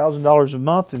 $1,000 a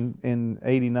month in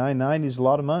 89, 90 is a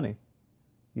lot of money,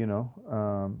 you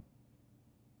know.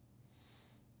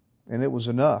 And it was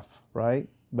enough, right?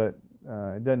 But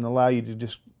it doesn't allow you to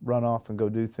just run off and go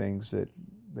do things that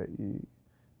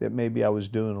maybe I was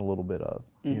doing a little bit of,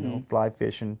 you know, fly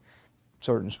fishing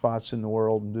certain spots in the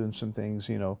world and doing some things,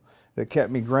 you know, that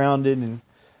kept me grounded.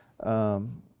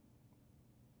 And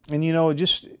you know,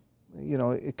 just, you know,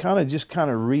 it kind of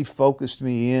refocused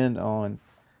me in on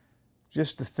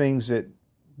just the things that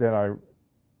I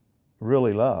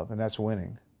really love, and that's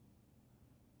winning.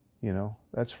 You know,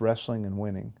 that's wrestling and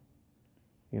winning.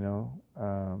 You know,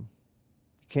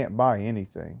 you can't buy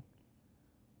anything.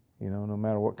 You know, no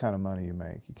matter what kind of money you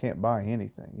make, you can't buy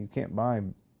anything. You can't buy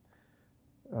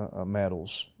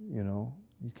medals. You know,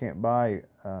 you can't buy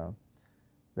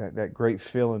that great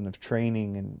feeling of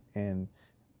training and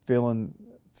feeling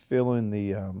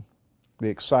the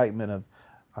excitement of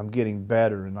I'm getting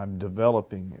better and I'm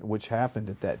developing, which happened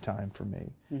at that time for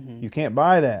me. You can't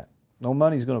buy that. No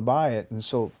money's going to buy it, and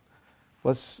so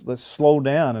let's slow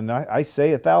down. And I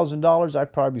say $1,000,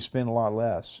 I'd probably spend a lot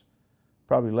less,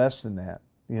 probably less than that.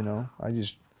 You know, I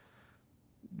just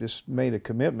made a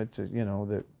commitment to, you know,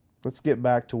 that let's get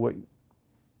back to what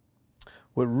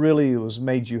really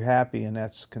made you happy, and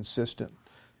that's consistent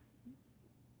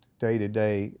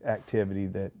day-to-day activity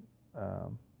that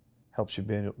helps you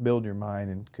build your mind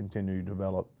and continue to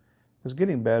develop. Because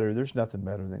getting better, there's nothing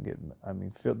better than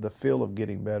the feel of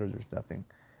getting better. There's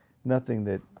nothing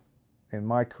that in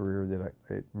my career that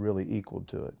it really equaled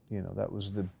to it. You know, that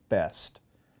was the best.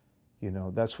 You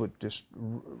know, that's what just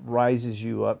rises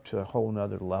you up to a whole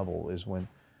nother level, is when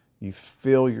you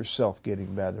feel yourself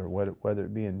getting better, whether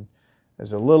it be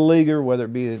as a little leaguer, whether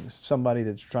it be somebody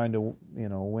that's trying to, you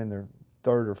know, win their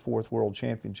third or fourth world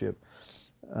championship.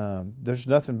 There's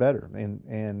nothing better,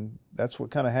 and that's what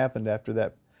kind of happened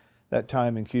after that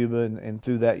time in Cuba and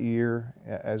through that year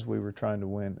as I was trying to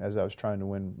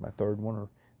win my third one, or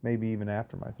maybe even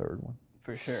after my third one.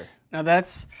 For sure. Now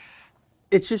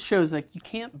it just shows, like, you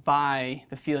can't buy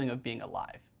the feeling of being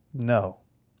alive. No.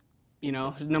 You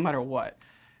know, no matter what.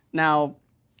 Now,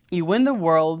 you win the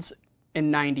Worlds in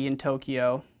 90 in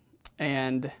Tokyo,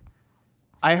 and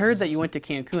I heard that you went to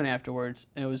Cancun afterwards,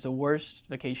 and it was the worst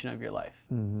vacation of your life.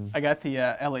 I got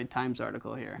the LA Times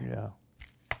article here. Yeah.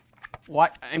 Why?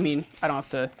 I mean, I don't have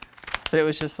to, but it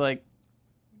was just like...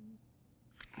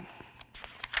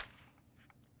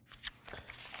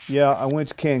 Yeah, I went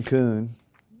to Cancun,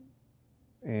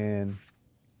 and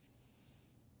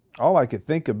all I could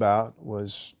think about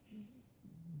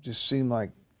just seemed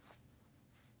like,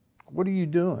 what are you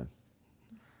doing?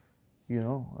 You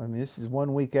know, I mean, this is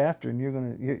 1 week after, and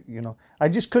you know, I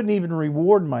just couldn't even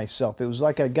reward myself. It was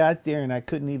like I got there and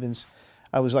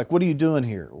I was like, what are you doing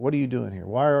here? What are you doing here?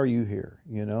 Why are you here?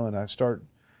 You know, and I start,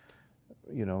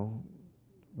 you know,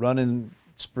 running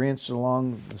sprints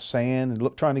along the sand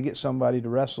and trying to get somebody to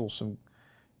wrestle some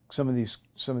of these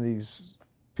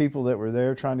people that were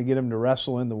there, trying to get them to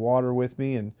wrestle in the water with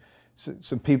me, and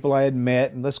some people I had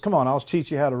met, and come on, I'll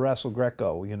teach you how to wrestle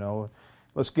Greco, you know.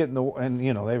 Let's get in and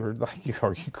you know, they were like,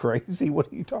 are you crazy?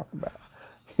 What are you talking about?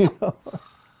 You know?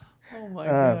 Oh my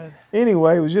God.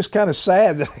 Anyway, it was just kind of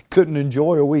sad that I couldn't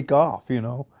enjoy a week off, you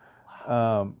know.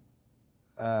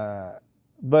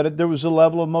 But there was a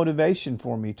level of motivation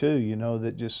for me too, you know,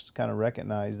 that just kind of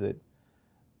recognized that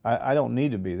I don't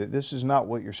need to be, that this is not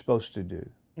what you're supposed to do.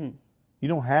 You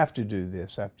don't have to do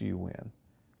this after you win.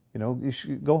 You know, you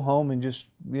should go home and just,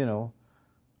 you know,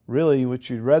 really what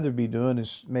you'd rather be doing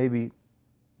is maybe,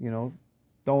 you know,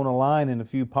 throwing a line in a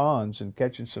few ponds and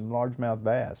catching some largemouth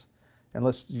bass. And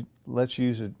let's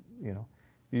use it, you know.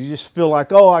 You just feel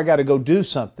like, oh, I got to go do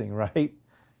something, right?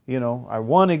 You know, I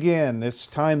won again. It's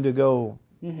time to go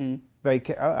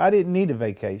I didn't need a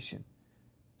vacation.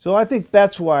 So I think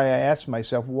that's why I asked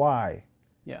myself, why?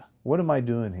 Yeah. What am I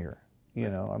doing here? You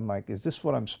know, I'm like, is this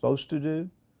what I'm supposed to do?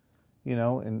 You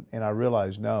know, and I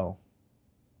realized, no,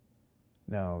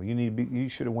 you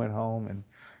should have went home, and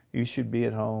you should be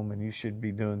at home, and you should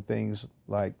be doing things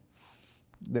like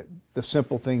the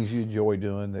simple things you enjoy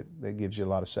doing that gives you a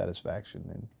lot of satisfaction.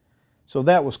 And so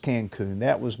that was Cancun.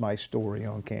 That was my story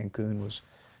on Cancun, was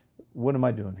what am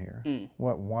I doing here?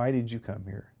 Why did you come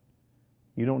here?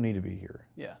 You don't need to be here.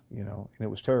 Yeah. You know, and it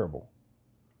was terrible.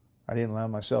 I didn't allow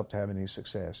myself to have any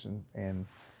success. And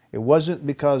it wasn't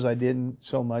because I didn't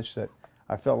so much that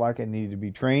I felt like I needed to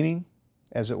be training,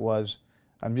 as it was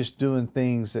I'm just doing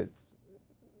things that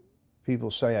people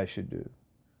say I should do.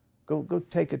 Go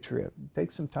take a trip,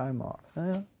 take some time off.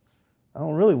 I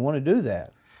don't really want to do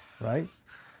that, right?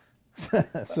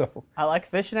 So I like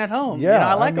fishing at home. Yeah, you know,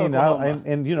 I like Oklahoma.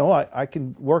 And you know, I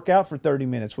can work out for 30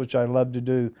 minutes, which I love to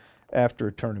do after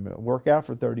a tournament. Work out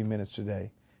for 30 minutes a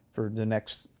day for the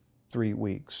next 3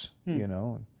 weeks, you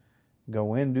know.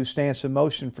 Go in, do stance of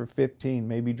motion for 15,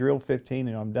 maybe drill 15,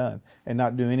 and I'm done, and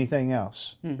not do anything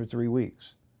else for 3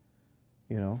 weeks,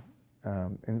 you know.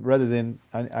 And rather than,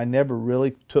 I never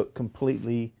really took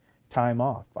completely time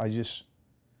off. I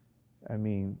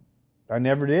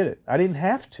never did it. I didn't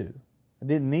have to. I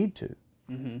didn't need to.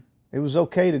 It was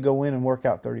okay to go in and work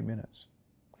out 30 minutes.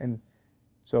 And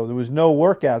so there was no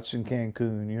workouts in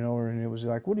Cancun, you know, and it was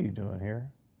like, what are you doing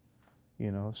here?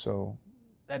 You know, so.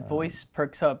 That voice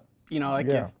perks up, you know, like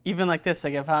even like this,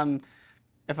 like if I'm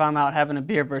out having a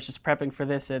beer versus prepping for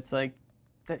this, it's like,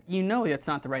 that you know it's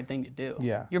not the right thing to do.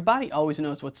 Yeah. Your body always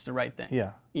knows what's the right thing.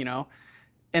 Yeah. You know?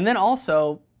 And then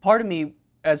also, part of me,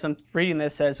 as I'm reading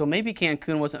this, says, well, maybe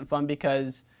Cancun wasn't fun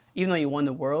because even though you won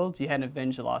the Worlds, you hadn't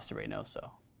avenged the loss to Reynoso.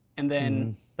 And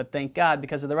then, but thank God,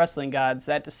 because of the wrestling gods,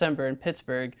 that December in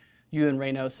Pittsburgh, you and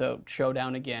Reynoso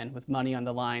showdown again with money on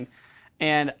the line.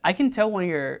 And I can tell when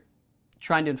you're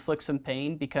trying to inflict some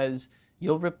pain because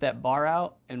you'll rip that bar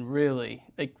out and really,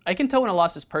 like, I can tell when a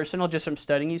loss is personal just from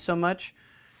studying you so much.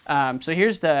 So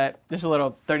here's just a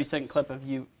little 30-second clip of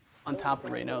you on top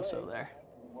of Reynoso there.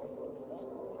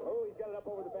 Oh, he's got it up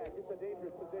over the back. It's a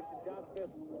dangerous position. John Smith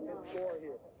can score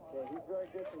here. Yeah, he's very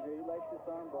good from here. He likes this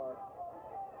arm bar.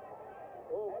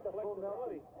 Oh, had the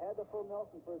full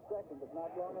Nelson for a second, but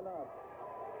not long enough.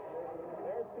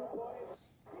 There's 2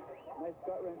 points. Nice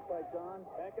gut wrench by John.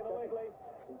 Back in the leg.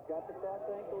 He's got the cross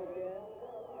ankle again.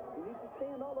 He needs to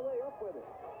stand all the way up with it.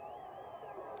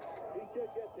 He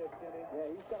should get this, Kenny. Yeah,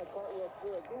 he's got a cartwheel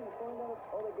through again. It's going on.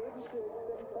 Oh, they gave him 2. He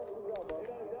said he touched his elbow. He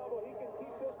got his elbow. He can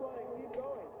keep this one and keep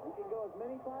going. He can go as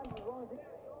many times as long as he.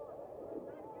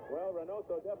 Well,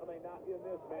 Reynoso definitely not in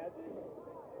this match.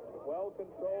 Well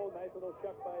controlled. Nice little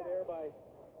shuck by there by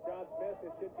John Smith.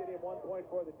 It should get him 1 point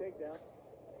for the takedown.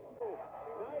 Oh,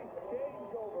 nice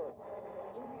changeover.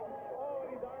 Oh,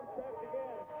 and he's arm trapped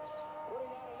again.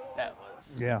 That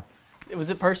was. Yeah. Was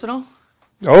it personal?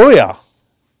 Oh, yeah.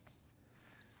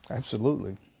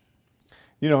 Absolutely.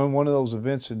 You know, in one of those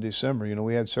events in December, you know,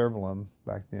 we had several of them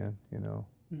back then, you know,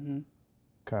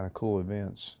 kind of cool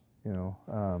events, you know,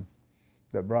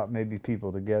 that brought maybe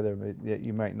people together that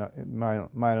you might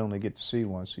only get to see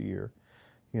once a year,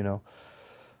 you know.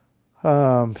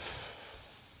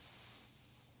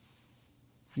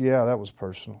 Yeah, that was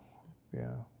personal.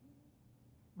 Yeah.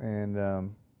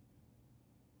 And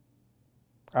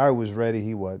I was ready,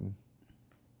 he wasn't.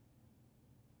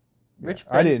 Rich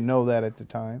I didn't know that at the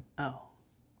time. Oh.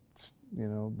 You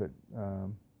know, but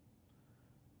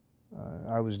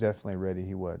I was definitely ready,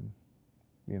 he wasn't,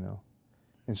 you know.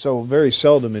 And so very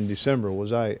seldom in December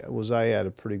was I at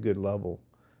a pretty good level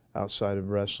outside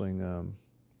of wrestling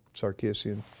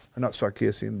Sarkisian, or not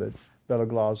Sarkisian, but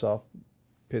Beloglazov,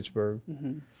 Pittsburgh,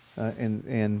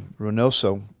 and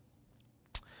Reynoso.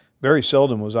 Very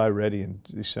seldom was I ready in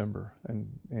December,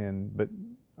 but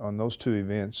on those 2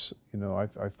 events, you know,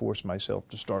 I forced myself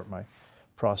to start my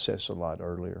process a lot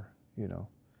earlier, you know,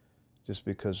 just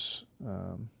because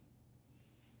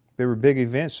they were big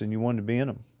events and you wanted to be in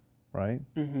them, right?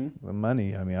 The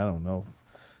money, I mean, I don't know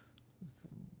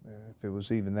if it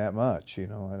was even that much, you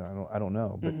know, I don't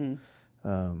know, but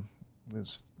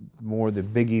it's more the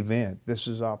big event. This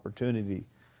is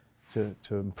to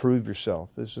improve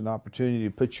yourself. This is an opportunity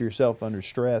to put yourself under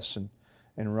stress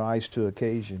and rise to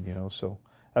occasion, So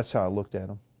that's how I looked at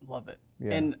them. Love it.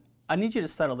 Yeah. And I need you to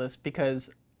settle this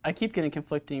because I keep getting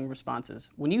conflicting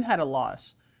responses. When you had a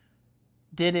loss,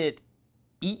 did it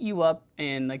eat you up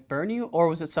and like burn you, or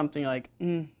was it something like,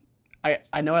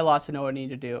 I know I lost, I know what I need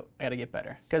to do, I got to get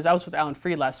better? Because I was with Alan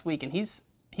Freed last week, and he's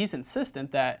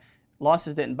insistent that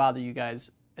losses didn't bother you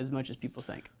guys as much as people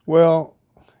think. Well,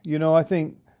 I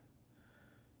think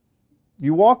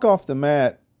you walk off the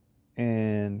mat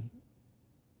and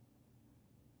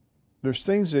there's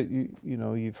things that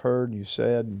you've heard and you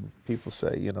said, and people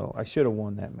say, I should have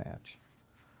won that match.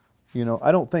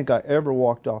 I don't think I ever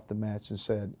walked off the mats and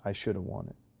said I should have won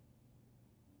it.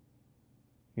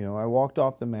 I walked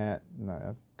off the mat and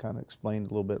I kind of explained a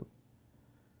little bit,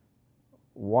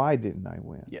 why didn't I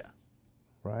win? Yeah.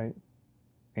 Right?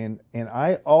 And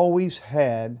I always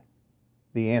had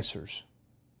the answers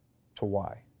to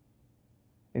why.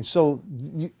 And so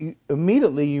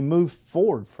immediately you move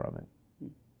forward from it.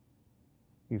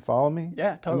 You follow me?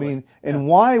 Yeah, totally.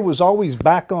 Why was always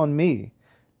back on me.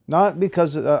 Not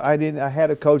because I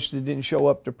had a coach that didn't show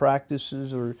up to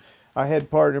practices, or I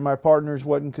had my partners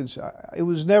wasn't. It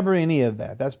was never any of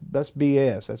that. That's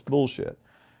BS. That's bullshit.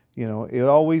 It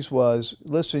always was.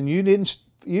 Listen, you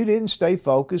didn't stay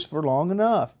focused for long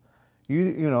enough.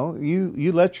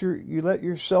 You let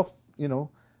yourself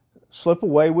slip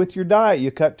away with your diet.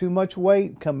 You cut too much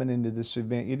weight coming into this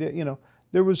event. You did.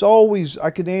 There was always,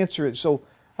 I could answer it. So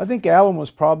I think Alan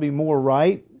was probably more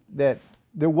right that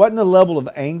there wasn't a level of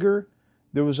anger.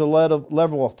 There was a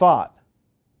level of thought.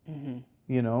 Mm-hmm.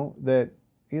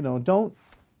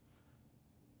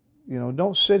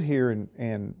 Don't sit here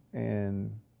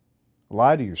and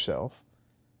lie to yourself.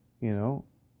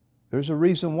 There's a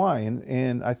reason why.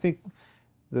 And I think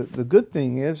the good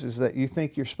thing is that you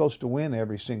think you're supposed to win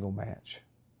every single match.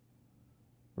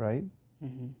 Right?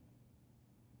 Mm-hmm.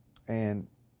 And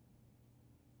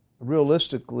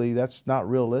realistically, that's not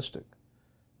realistic.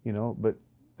 But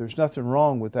there's nothing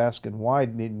wrong with asking, why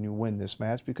didn't you win this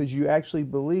match? Because you actually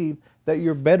believe that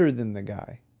you're better than the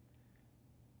guy.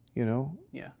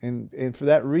 Yeah. And for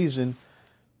that reason,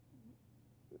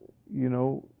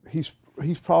 he's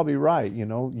probably right.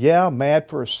 Yeah, mad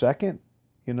for a second,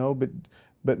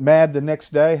 but mad the next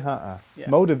day, Yeah.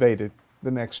 Motivated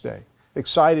the next day,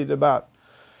 excited about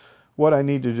what I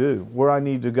need to do, where I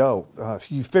need to go.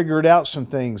 You figured out some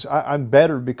things. I'm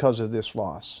better because of this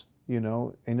loss.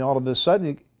 And all of a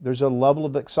sudden there's a level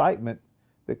of excitement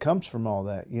that comes from all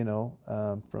that,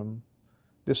 from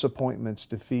disappointments,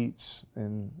 defeats,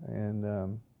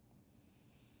 but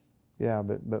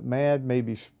mad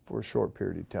maybe for a short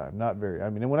period of time, not very.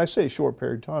 And when I say short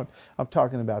period of time, I'm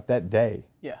talking about that day.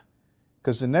 Yeah.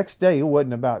 Because the next day it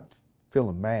wasn't about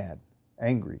feeling mad,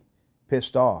 angry,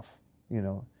 pissed off.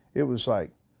 It was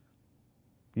like,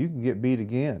 you can get beat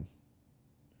again.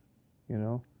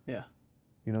 Yeah.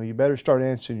 You better start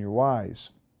answering your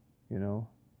whys, and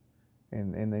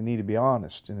they need to be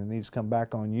honest, and it needs to come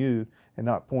back on you and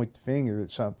not point the finger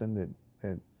at something that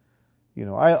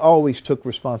I always took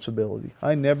responsibility.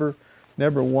 I never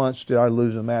once did I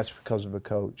lose a match because of a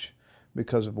coach,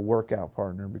 because of a workout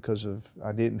partner, because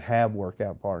I didn't have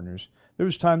workout partners. There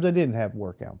was times I didn't have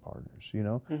workout partners,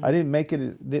 Mm-hmm. I didn't make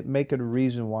it a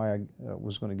reason why I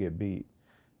was going to get beat.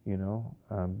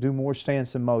 Do more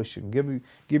stance in motion.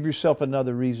 Give yourself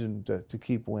another reason to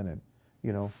keep winning.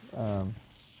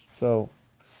 So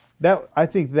that, I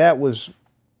think that was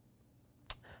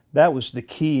the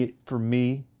key for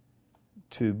me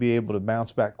to be able to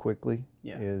bounce back quickly.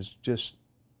 Yeah. Is just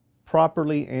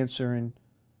properly answering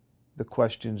the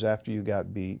questions after you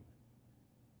got beat,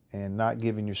 and not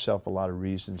giving yourself a lot of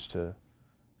reasons to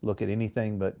look at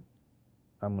anything but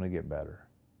I'm going to get better.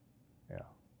 Yeah.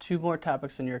 2 more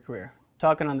topics in your career.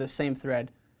 Talking on this same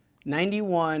thread.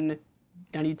 91,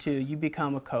 92, you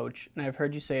become a coach, and I've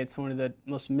heard you say it's one of the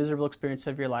most miserable experiences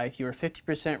of your life. You were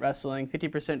 50% wrestling,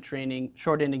 50% training,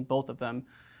 short ending both of them.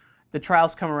 The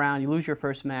trials come around, you lose your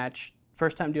first match,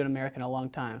 first time doing American in a long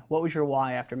time. What was your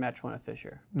why after match 1 at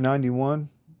Fisher? 91?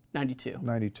 92.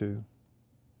 92.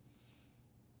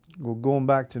 Well, going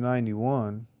back to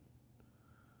 91,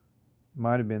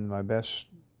 might have been my best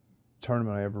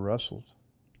tournament I ever wrestled.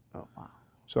 Oh, wow.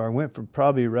 So I went from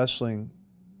probably wrestling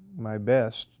my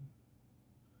best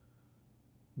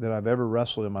that I've ever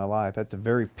wrestled in my life at the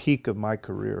very peak of my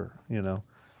career,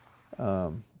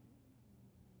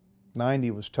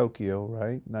 90 was Tokyo,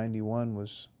 right? 91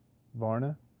 was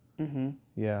Varna. Mm-hmm.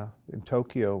 Yeah, in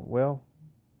Tokyo, well,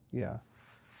 yeah.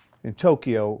 In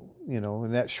Tokyo,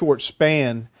 in that short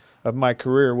span of my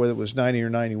career, whether it was 90 or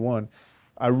 91,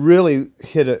 I really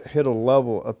hit a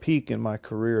level, a peak in my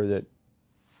career that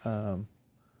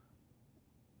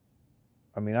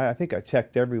I mean, I think I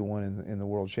teched everyone in the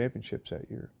World Championships that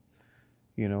year,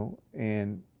 you know,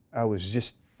 and I was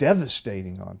just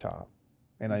devastating on top,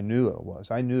 and I knew it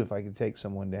was. I knew if I could take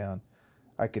someone down,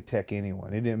 I could tech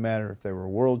anyone. It didn't matter if they were a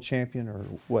world champion or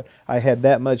what. I had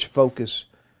that much focus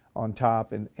on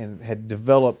top and had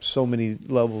developed so many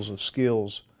levels of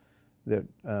skills that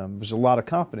was a lot of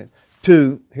confidence.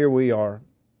 Two, here we are.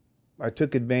 I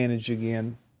took advantage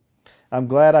again. I'm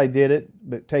glad I did it,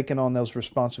 but taking on those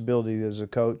responsibilities as a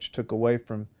coach took away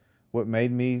from what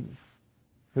made me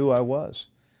who I was.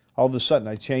 All of a sudden,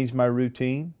 I changed my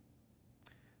routine.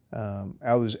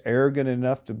 I was arrogant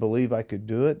enough to believe I could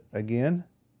do it again,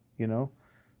 you know.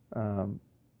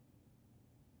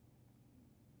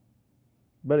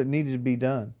 But it needed to be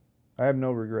done. I have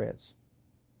no regrets.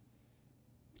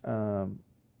 I'm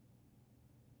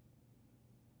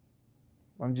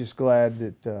just glad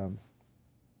that I'm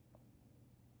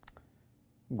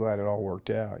glad it all worked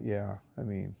out. Yeah, I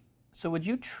mean. So would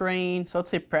you train? So let's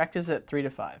say practice at 3 to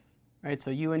 5, right? So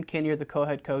you and Kenny are the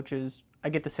co-head coaches. I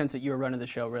get the sense that you were running the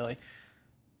show really,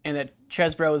 and that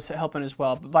Chesbro was helping as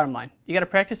well. But bottom line, you got to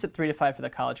practice at 3 to 5 for the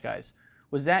college guys.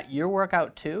 Was that your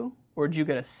workout too, or did you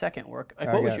get a second work? Like,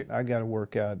 I got to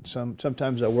work out.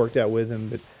 Sometimes I worked out with him,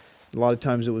 but a lot of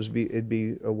times it'd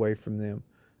be away from them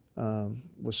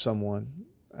with someone.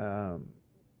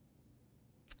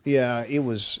 Yeah, it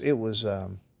was.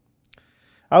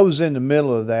 I was in the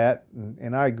middle of that,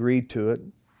 and I agreed to it.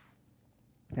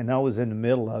 And I was in the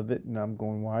middle of it, and I'm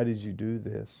going, why did you do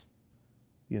this?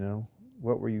 You know,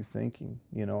 what were you thinking?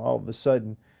 You know, all of a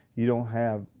sudden, you don't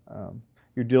have.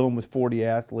 You're dealing with 40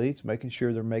 athletes, making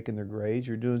sure they're making their grades.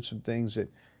 You're doing some things that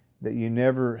you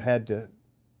never had to,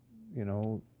 you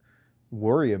know,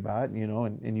 worry about. You know,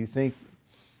 and you think,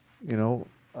 you know,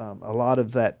 a lot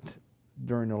of that.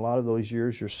 During a lot of those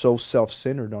years, you're so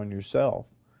self-centered on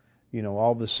yourself. You know,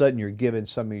 all of a sudden you're giving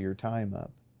some of your time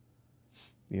up.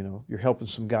 You know, you're helping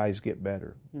some guys get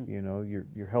better. You know,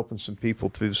 you're helping some people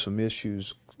through some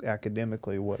issues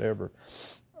academically, whatever.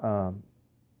 And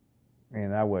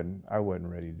I wasn't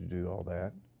ready to do all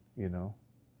that. You know,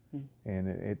 and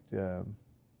it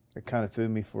kind of threw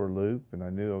me for a loop, and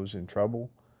I knew I was in trouble.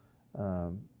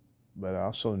 But I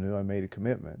also knew I made a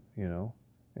commitment. You know,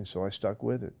 and so I stuck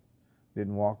with it.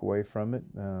 Didn't walk away from it.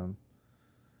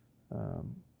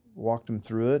 Walked them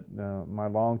through it. My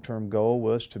long-term goal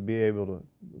was to be able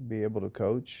to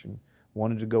coach, and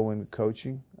wanted to go into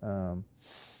coaching.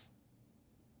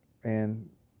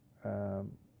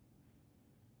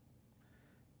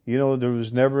 You know, there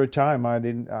was never a time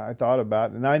I thought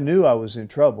about it, and I knew I was in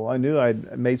trouble. I knew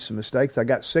I'd made some mistakes. I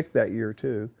got sick that year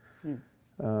too.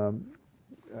 I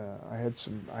had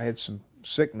some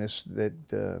sickness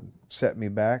that set me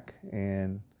back,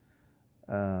 and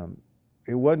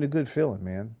it wasn't a good feeling,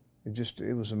 man.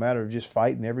 It was a matter of just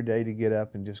fighting every day to get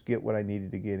up and just get what I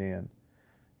needed to get in,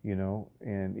 you know.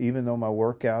 And even though my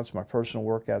personal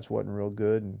workouts wasn't real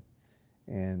good,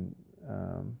 and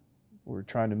we're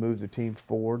trying to move the team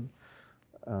forward,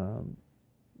 you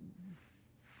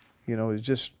know, it's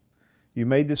just, you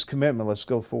made this commitment, let's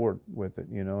go forward with it,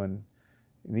 you know. And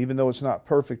even though it's not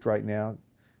perfect right now,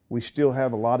 we still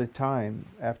have a lot of time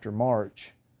after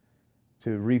March to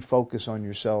refocus on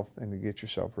yourself and to get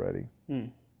yourself ready.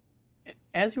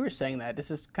 As you were saying that, this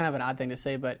is kind of an odd thing to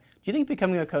say, but do you think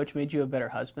becoming a coach made you a better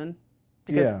husband?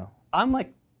 Because yeah.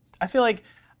 I feel like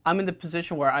I'm in the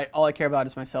position where all I care about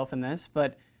is myself in this,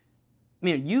 but I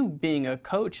mean, you being a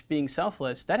coach, being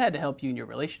selfless, that had to help you in your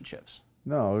relationships.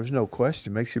 No, there's no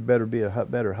question. It makes you be a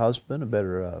better husband, a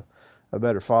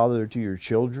better father to your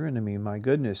children. I mean, my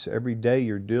goodness, every day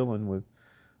you're dealing with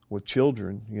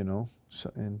children, you know,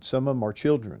 and some of them are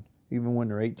children, even when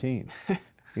they're 18,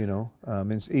 you know,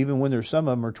 and even when some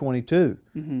of them are 22,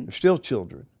 they're still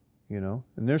children, you know,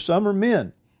 and there's some are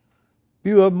men,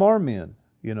 few of them are men,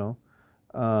 you know.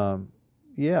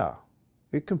 Yeah,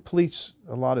 it completes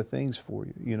a lot of things for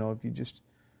you, you know, if you just,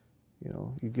 you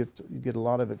know, you get a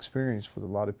lot of experience with a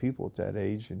lot of people at that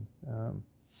age, and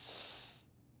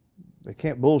they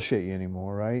can't bullshit you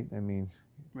anymore, right? I mean,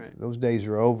 those days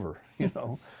are over, you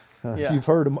know. Yeah. You've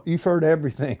heard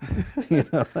everything, you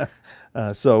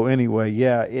know. So anyway,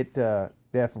 yeah, it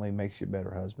definitely makes you a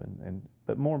better husband,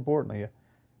 but more importantly,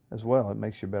 as well, it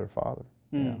makes you a better father,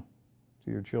 yeah,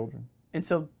 to your children. And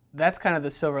so that's kind of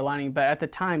the silver lining. But at the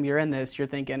time you're in this, you're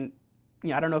thinking, you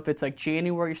know, I don't know if it's like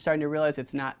January you're starting to realize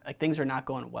it's not, like, things are not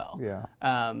going well. Yeah.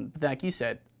 But like you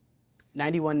said,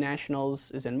 91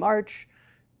 Nationals is in March,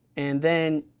 and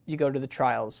then you go to the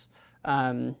trials.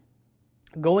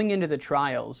 Going into the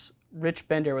trials, Rich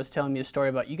Bender was telling me a story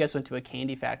about you guys went to a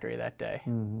candy factory that day.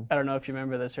 I don't know if you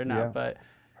remember this or not, but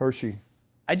Hershey.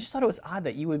 I just thought it was odd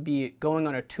that you would be going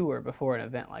on a tour before an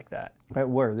event like that. At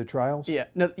where? The trials? Yeah.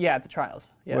 No. Yeah, at the trials.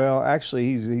 Yeah. Well, actually,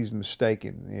 he's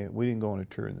mistaken. Yeah, we didn't go on a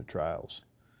tour in the trials.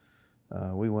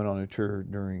 We went on a tour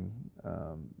during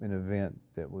an event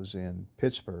that was in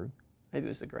Pittsburgh. Maybe it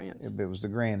was the Grants. It was the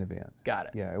Grand event. Got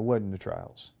it. Yeah, it wasn't the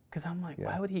trials. Because I'm like, Yeah.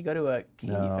 why would he go to a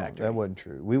candy factory? That wasn't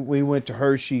true. We went to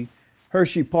Hershey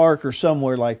Park or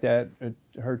somewhere like that,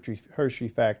 Hershey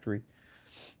factory.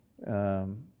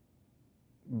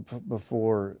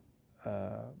 Before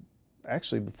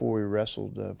we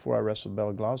wrestled, before I wrestled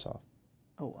Beloglazov.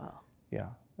 Oh, wow. Yeah,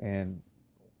 and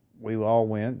we all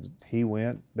went. He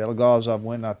went. Beloglazov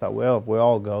went, and I thought, well, if we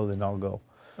all go, then I'll go.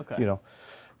 Okay. You know,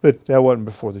 but that wasn't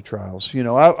before the trials. You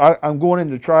know, I'm going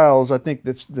into trials. I think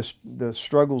that's the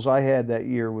struggles I had that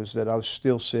year was that I was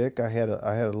still sick. I had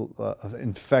an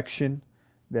infection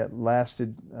that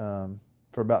lasted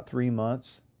for about 3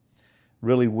 months.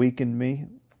 Really weakened me.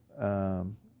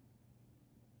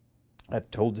 I've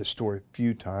told this story a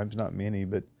few times, not many,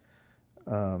 but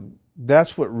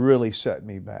that's what really set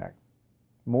me back,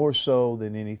 more so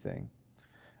than anything.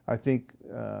 I think,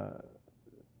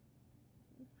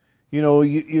 you know,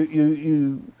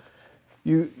 you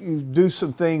do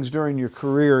some things during your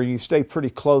career and you stay pretty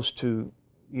close to,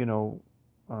 you know,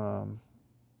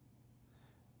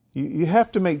 you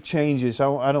have to make changes.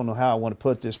 I don't know how I want to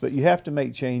put this, but you have to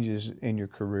make changes in your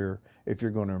career if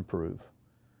you're going to improve.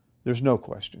 There's no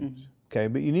questions. Mm-hmm. Okay,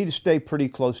 but you need to stay pretty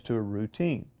close to a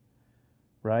routine,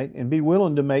 right? And be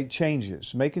willing to make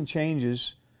changes. Making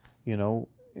changes, you know,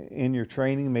 in your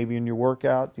training, maybe in your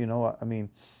workout. You know, I mean,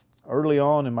 early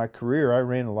on in my career, I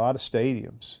ran a lot of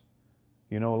stadiums.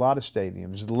 You know, a lot of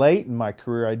stadiums. Late in my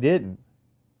career, I didn't.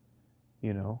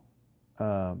 You know,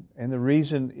 and the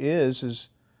reason is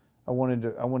I wanted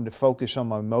to focus on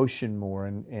my motion more,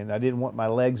 and I didn't want my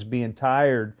legs being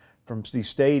tired from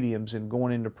these stadiums and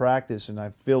going into practice, and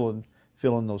I'm filling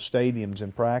those stadiums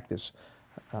in practice.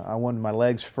 I wanted my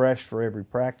legs fresh for every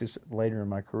practice later in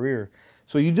my career.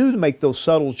 So you do make those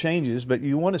subtle changes, but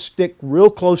you want to stick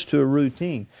real close to a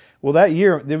routine. Well, that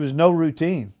year there was no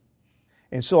routine,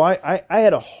 and so I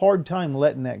had a hard time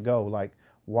letting that go. Like,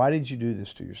 why did you do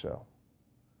this to yourself?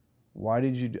 Why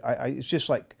did you do? It's just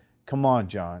like, come on,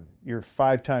 John, you're a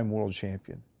 5-time world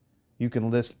champion. You can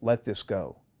let this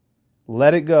go.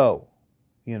 Let it go,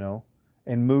 you know,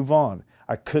 and move on.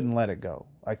 I couldn't let it go.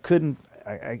 I couldn't.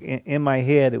 In my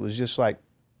head, it was just like,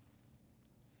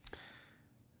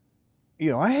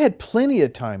 you know, I had plenty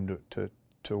of time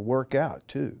to work out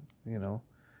too, you know,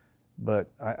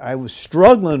 but I was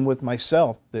struggling with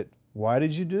myself that why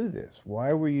did you do this?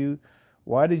 Why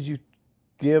did you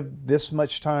give this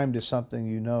much time to something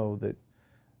you know that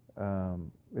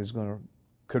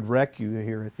could wreck you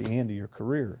here at the end of your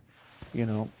career, you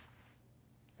know?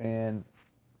 And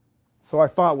so I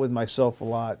fought with myself a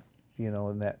lot, you know,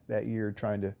 in that year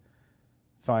trying to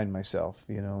find myself,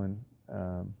 you know, and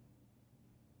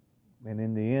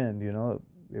in the end, you know,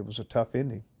 it was a tough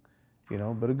ending, you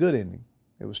know, but a good ending.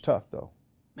 It was tough though.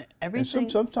 Everything.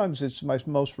 And sometimes it's my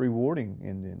most rewarding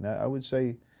ending. I would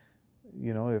say,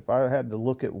 you know, if I had to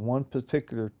look at one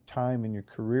particular time in your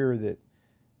career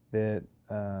that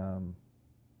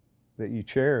you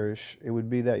cherish, it would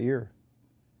be that year.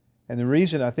 And the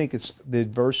reason I think it's the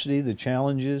adversity, the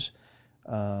challenges,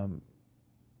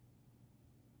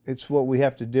 it's what we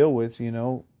have to deal with, you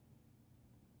know,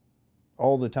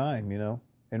 all the time, you know,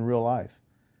 in real life.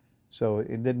 So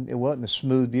it wasn't a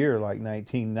smooth year like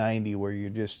 1990 where you're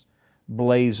just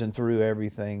blazing through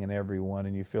everything and everyone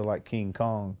and you feel like King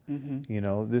Kong. Mm-hmm. You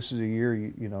know, this is a year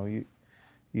you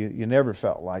never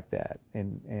felt like that,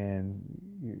 and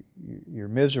you're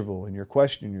miserable and you're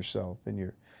questioning yourself and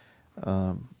you're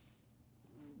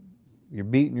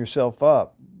beating yourself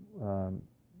up, and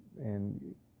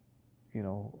you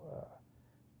know,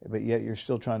 but yet you're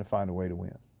still trying to find a way to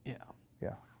win. Yeah.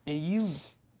 Yeah. And you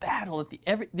battle at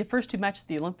the first 2 matches at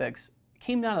the Olympics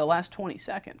came down to the last 20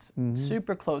 seconds. Mm-hmm.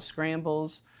 Super close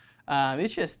scrambles.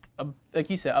 It's just like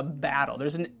you said, a battle.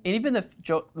 And even the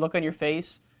look on your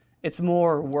face, it's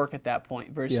more work at that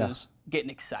point versus getting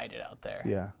excited out there.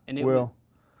 Yeah. And you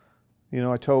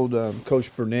know, I told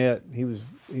Coach Burnett, he was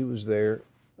there.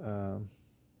 I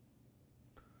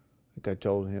think I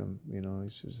told him, you know, he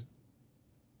says,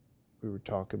 we were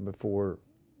talking before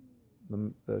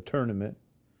the tournament,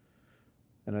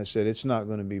 and I said, it's not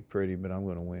going to be pretty, but I'm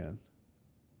going to win.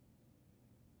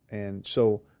 And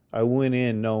so I went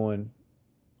in knowing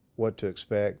what to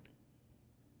expect,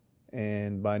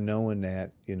 and by knowing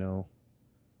that, you know,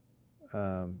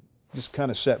 just kind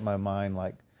of set my mind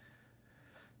like,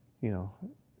 you know,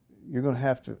 you're going to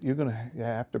have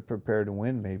to prepare to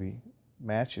win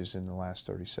matches in the last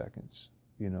 30 seconds.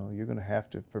 You know, you're going to have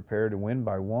to prepare to win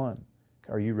by one.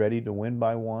 Are you ready to win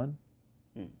by one?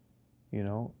 You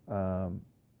know,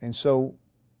 and so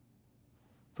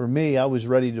for me, I was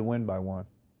ready to win by one.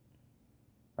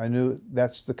 I knew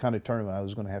that's the kind of tournament I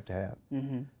was going to have.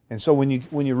 Mm-hmm. And so when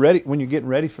you're getting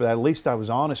ready for that, at least I was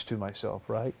honest to myself,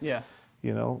 right? Yeah.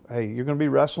 You know, hey, you're going to be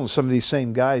wrestling some of these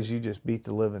same guys you just beat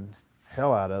the living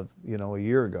hell out of, you know, a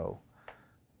year ago.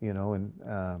 You know, and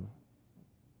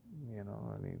you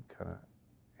know, I mean, kind of,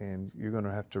 and you're going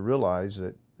to have to realize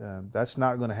that that's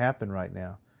not going to happen right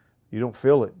now. You don't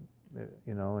feel it,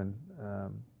 you know, and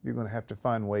you're going to have to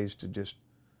find ways to just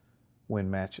win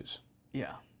matches.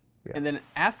 Yeah. Yeah. And then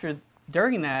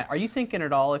during that, are you thinking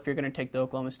at all if you're going to take the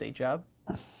Oklahoma State job?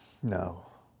 No.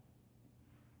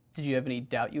 Did you have any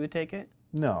doubt you would take it?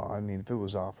 No, I mean, if it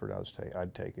was offered,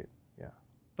 I'd take it. Yeah.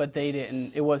 But they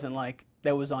didn't. It wasn't like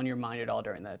that was on your mind at all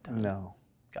during that time. No.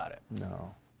 Got it.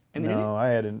 No. I mean, no, I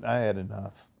had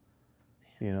enough.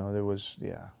 You know, there was,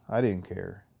 I didn't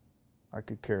care. I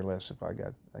could care less if I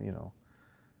got, you know,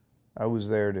 I was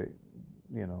there to,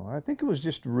 you know, I think it was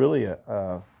just really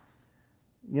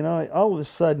you know, all of a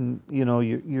sudden, you know,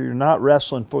 you're not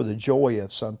wrestling for the joy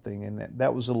of something, and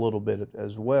that was a little bit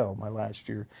as well my last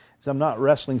year. So I'm not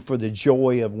wrestling for the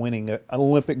joy of winning an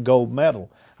Olympic gold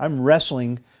medal. I'm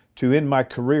wrestling to end my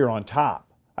career on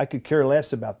top. I could care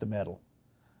less about the medal,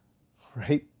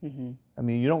 right? Mm-hmm. I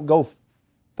mean, you don't go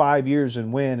 5 years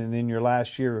and win, and then your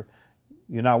last year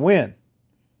you not win.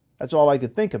 That's all I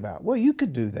could think about. Well, you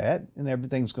could do that, and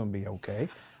everything's going to be okay.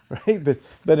 Right,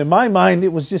 but in my mind, it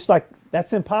was just like,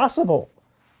 that's impossible.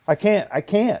 I can't,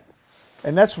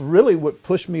 and that's really what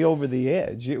pushed me over the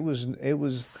edge. It wasn't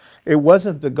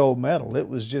the gold medal. It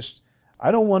was just,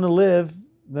 I don't want to live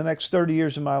the next 30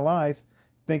 years of my life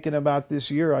thinking about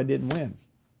this year I didn't win.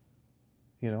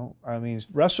 You know, I mean,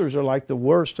 wrestlers are like the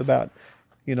worst about,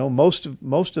 you know, most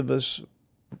of us.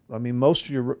 I mean, most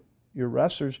of your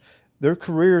wrestlers, their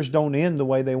careers don't end the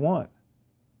way they want.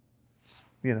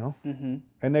 You know, mm-hmm.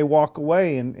 and they walk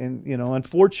away, and you know,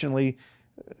 unfortunately,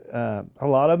 a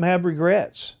lot of them have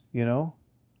regrets. You know,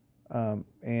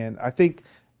 and I think,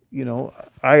 you know,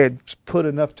 I had put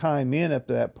enough time in up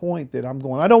to that point that I'm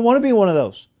going, I don't want to be one of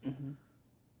those,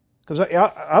 because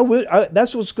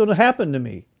that's what's going to happen to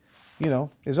me. You know,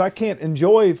 is I can't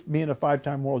enjoy being a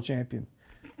 5-time world champion.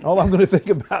 All I'm going to think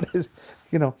about is,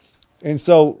 you know, and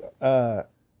so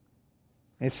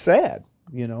it's sad.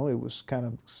 You know, it was kind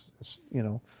of, you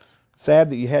know,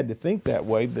 sad that you had to think that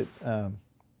way, but I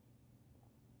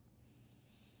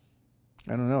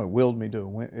don't know. It willed me to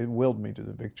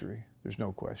the victory. There's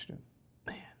no question.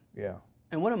 Man. Yeah.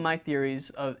 And one of my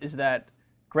theories is that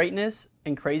greatness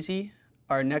and crazy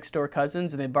are next door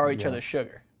cousins, and they borrow each other's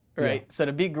sugar, right? Yeah. So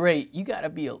to be great, you got to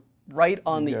be right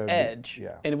on the edge.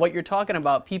 Yeah. And what you're talking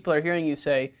about, people are hearing you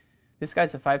say, "This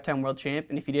guy's a 5-time world champ,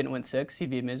 and if he didn't win 6, he'd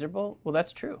be miserable." Well,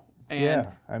 that's true. And,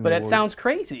 I mean, but it sounds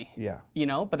crazy. Yeah. You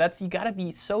know, but you got to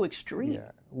be so extreme.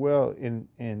 Yeah. Well,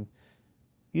 and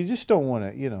you just don't want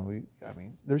to, you know, I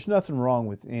mean, there's nothing wrong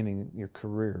with ending your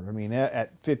career. I mean,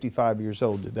 at 55 years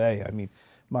old today, I mean,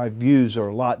 my views are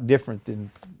a lot different than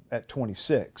at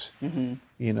 26. Mm-hmm.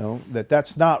 You know,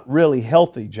 that's not really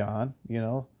healthy, John, you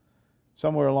know,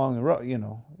 somewhere along the road, you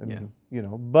know, I mean, you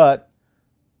know, but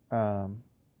I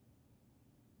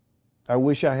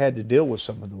wish I had to deal with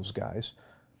some of those guys.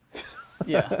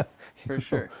 Yeah, for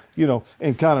sure. You know,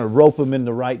 and kind of rope them in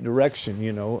the right direction,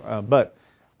 you know. But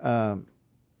I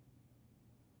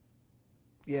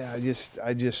just,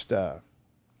 but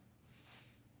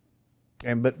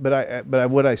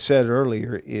what I said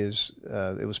earlier is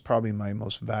it was probably my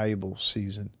most valuable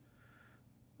season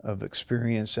of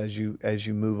experience as you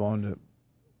move on to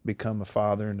become a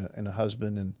father and a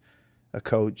husband and a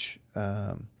coach.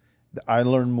 I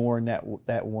learned more in that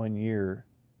 1 year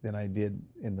than I did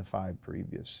in the 5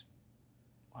 previous.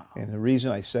 Wow. And the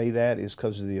reason I say that is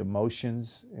because of the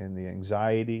emotions and the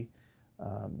anxiety,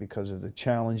 because of the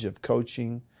challenge of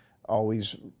coaching.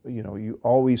 Always, you know, you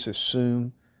always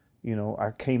assume, you know, I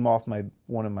came off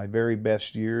one of my very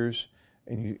best years,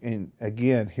 and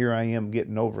again, here I am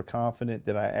getting overconfident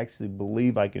that I actually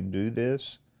believe I can do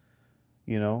this,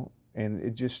 you know,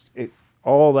 and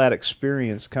all that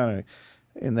experience kind of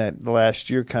in that last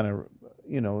year kind of,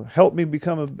 you know, helped me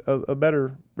become a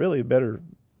better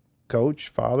coach,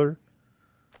 father,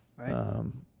 right.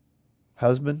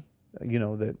 Husband. You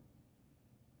know, that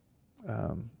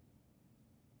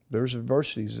there's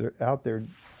adversities out there.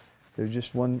 They're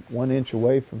just one inch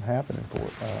away from happening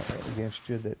against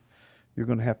you that you're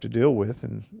going to have to deal with,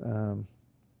 and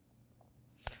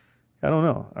I don't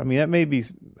know. I mean, I may be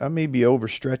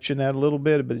overstretching that a little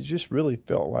bit, but it just really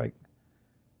felt like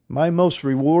my most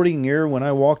rewarding year when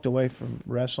I walked away from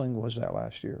wrestling was that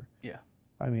last year. Yeah.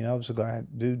 I mean, I was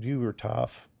glad, dude, you were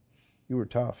tough. You were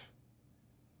tough.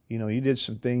 You know, you did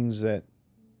some things that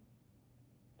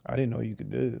I didn't know you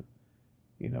could do.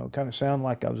 You know, it kind of sounded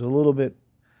like I was a little bit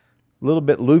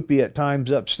loopy at times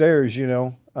upstairs, you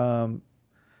know.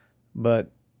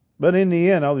 But in the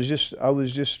end, I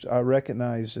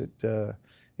recognized that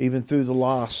even through the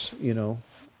loss, you know,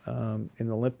 in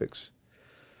the Olympics,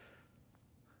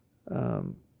 that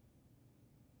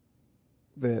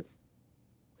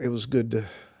it was good to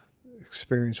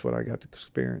experience what I got to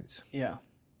experience. Yeah.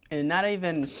 And not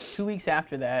even 2 weeks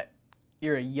after that,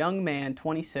 you're a young man,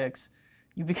 26,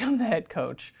 you become the head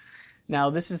coach. Now,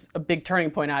 this is a big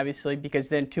turning point, obviously, because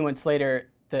then 2 months later,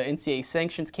 the NCAA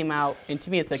sanctions came out, and to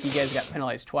me, it's like you guys got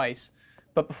penalized twice.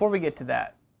 But before we get to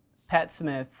that, Pat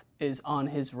Smith is on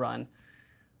his run.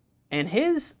 And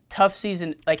his tough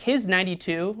season, like his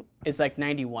 92 is like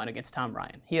 91 against Tom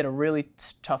Ryan. He had a really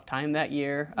tough time that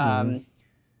year.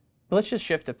 But let's just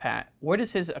shift to Pat. Where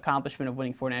does his accomplishment of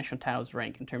winning 4 national titles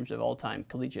rank in terms of all-time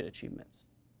collegiate achievements?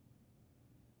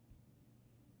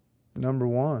 Number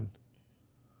one.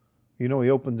 You know, he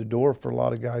opened the door for a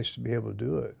lot of guys to be able to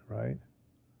do it, right?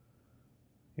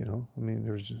 You know, I mean,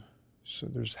 there's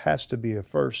has to be a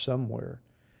first somewhere,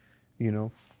 you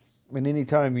know. And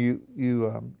anytime you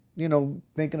know,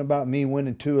 thinking about me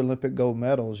winning 2 Olympic gold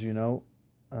medals, you know,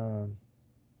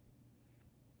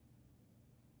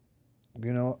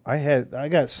 I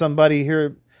got somebody here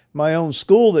at my own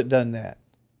school that done that.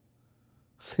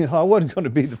 You know, I wasn't going to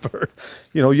be the first.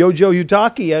 You know, Yojo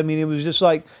Utaki, I mean, it was just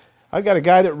like, I got a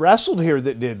guy that wrestled here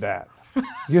that did that.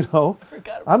 You know,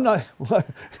 I'm not,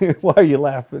 why are you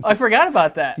laughing? I forgot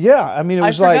about that. Yeah, I mean, it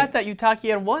was like. I forgot that Utaki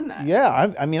had won that.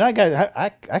 Yeah, I mean, I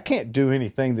can't do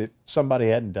anything that somebody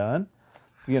hadn't done.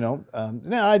 You know,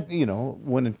 now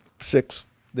winning 6,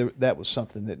 that was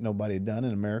something that nobody had done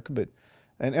in America, but,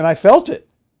 and I felt it,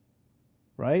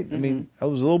 right? I mean, I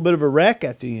was a little bit of a wreck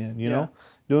at the end, you know,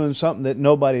 doing something that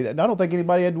I don't think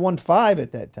anybody had won 5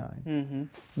 at that time.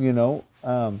 You know,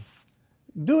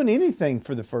 doing anything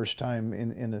for the first time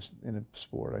in a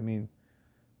sport. I mean,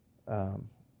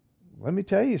 let me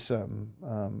tell you something.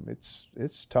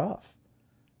 It's tough,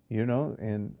 you know,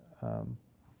 and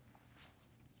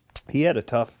he had a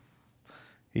tough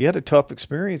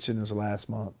experience in his last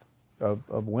month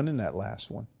of winning that last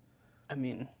one. I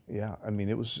mean, yeah, I mean,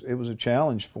 it was a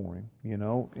challenge for him, you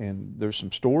know, and there's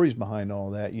some stories behind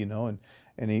all that, you know,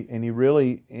 and he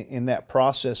really, in that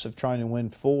process of trying to win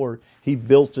 4, he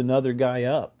built another guy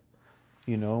up,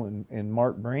 you know, and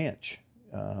Mark Branch,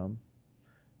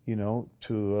 you know,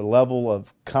 to a level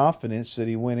of confidence that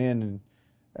he went in and,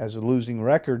 as a losing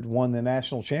record, won the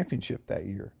national championship that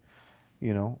year,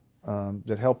 you know,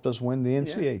 that helped us win the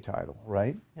NCAA title,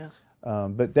 right? Yeah.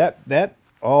 But that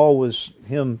all was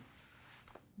him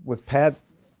with Pat,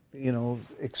 you know,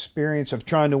 experience of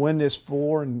trying to win this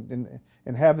 4 and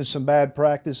having some bad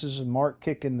practices, and Mark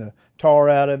kicking the tar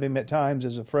out of him at times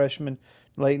as a freshman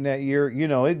late in that year. You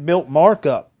know, it built Mark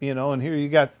up, you know, and here you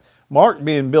got Mark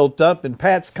being built up and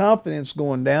Pat's confidence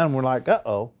going down. And we're like,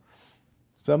 uh-oh.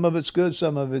 Some of it's good,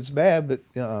 some of it's bad, but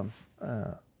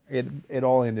it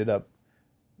all ended up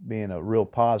being a real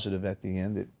positive at the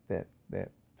end that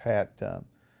Pat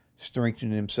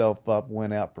strengthened himself up,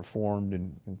 went out, performed,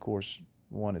 and of course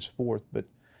won his 4th. But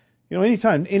you know,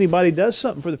 anytime anybody does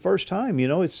something for the first time, you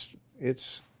know, it's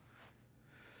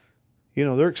you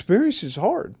know, their experience is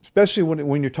hard, especially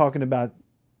when you're talking about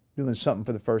doing something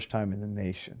for the first time in the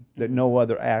nation, that no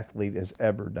other athlete has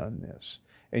ever done this,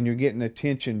 and you're getting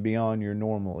attention beyond your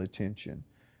normal attention,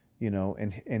 you know,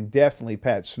 and definitely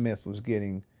Pat Smith was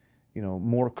getting, you know,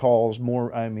 more calls,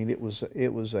 more. I mean, it was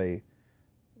a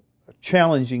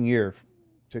challenging year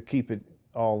to keep it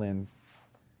all in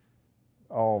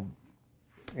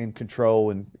control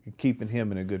and keeping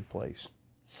him in a good place.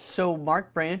 So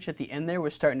Mark Branch at the end there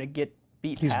was starting to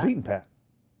beat Pat? He's beating Pat.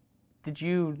 Did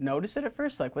you notice it at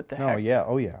first? Like, what the heck?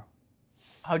 Oh yeah.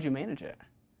 How'd you manage it?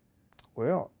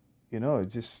 Well, you know, it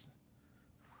just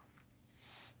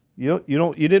you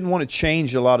didn't want to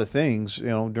change a lot of things, you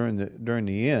know, during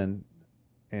the end,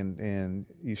 and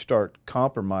you start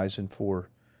compromising for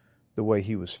the way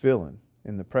he was feeling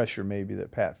and the pressure maybe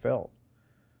that Pat felt.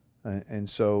 And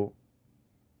so,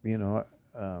 you know,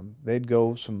 they'd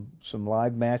go some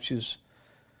live matches,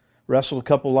 wrestled a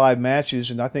couple live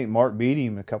matches, and I think Mark beat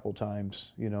him a couple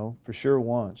times, you know, for sure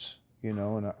once, you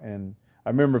know, and I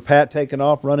remember Pat taking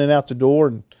off, running out the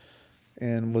door,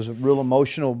 and was real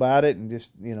emotional about it, and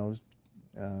just, you know,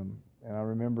 I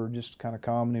remember just kind of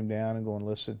calming him down and going,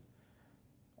 listen,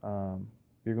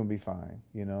 you're going to be fine,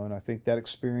 you know. And I think that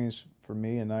experience for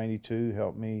me in '92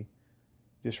 helped me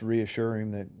just reassure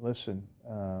him that, listen,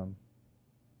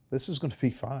 this is going to be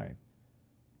fine,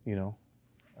 you know.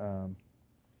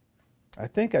 I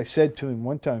think I said to him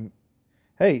one time,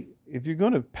 hey, if you're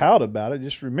going to pout about it,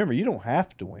 just remember you don't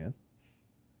have to win.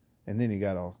 And then he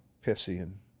got all pissy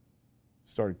and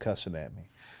started cussing at me.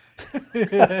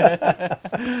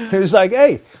 He was like,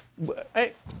 hey,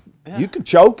 you can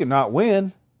choke and not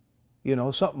win, you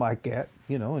know, something like that,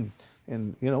 you know,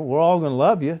 and you know, we're all going to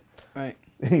love you. Right.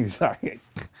 He was like,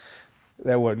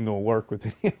 that wasn't going to work with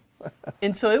him.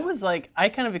 And so it was like, I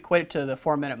kind of equate it to the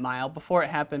 4-minute mile. Before it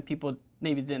happened, people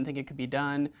maybe didn't think it could be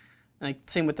done. Like,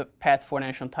 same with the Pat's 4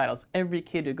 national titles. Every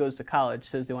kid who goes to college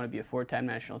says they want to be a 4-time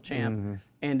national champ. Mm-hmm.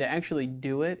 And to actually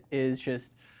do it is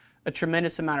just a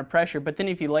tremendous amount of pressure. But then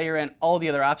if you layer in all the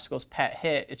other obstacles Pat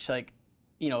hit, it's like,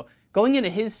 you know, going into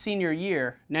his senior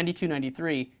year, 92,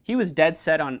 93, he was dead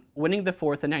set on winning the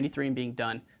 4th in 93 and being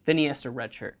done. Then he has to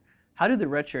redshirt. How did the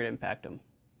redshirt impact him?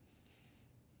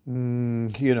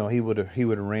 You know, he would have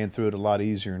ran through it a lot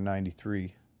easier in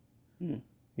 '93.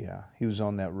 Yeah, he was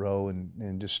on that row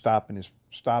and just stopping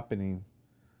him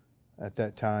at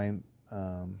that time.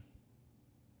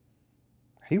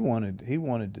 He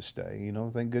wanted to stay. You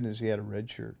know, thank goodness he had a red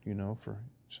shirt. You know,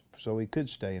 so he could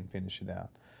stay and finish it out.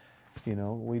 You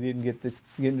know, we didn't get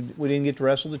to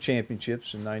wrestle the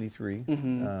championships in '93.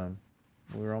 Mm-hmm.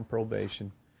 We were on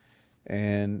probation,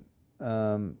 and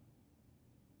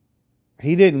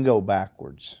he didn't go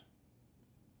backwards.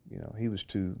 You know, he was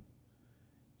too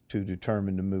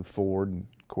determined to move forward, and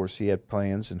of course he had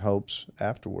plans and hopes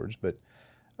afterwards. But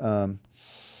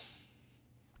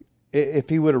if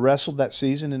he would have wrestled that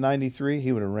season in '93,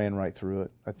 he would have ran right through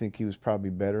it. I think he was probably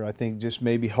better. I think just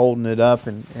maybe holding it up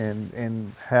and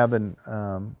having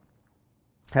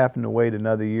to wait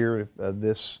another year of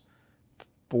this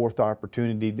 4th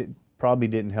opportunity probably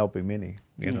didn't help him any.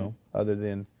 You know, other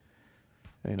than,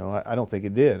 you know, I don't think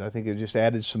it did. I think it just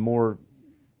added some more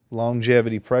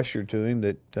longevity pressure to him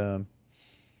that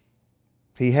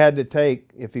he had to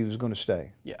take if he was going to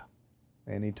stay. Yeah.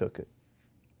 And he took it.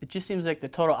 It just seems like the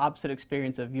total opposite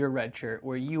experience of your red shirt,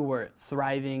 where you were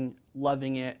thriving,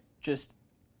 loving it, just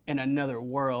in another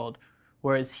world,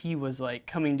 whereas he was like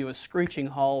coming to a screeching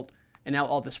halt, and now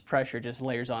all this pressure just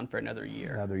layers on for another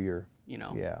year. Another year. You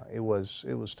know? Yeah, it was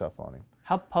tough on him.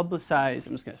 How publicized,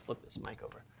 I'm just going to flip this mic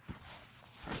over.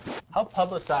 How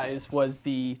publicized was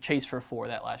the chase for 4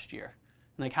 that last year?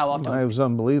 Like, how often? It was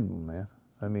unbelievable, man.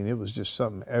 I mean, it was just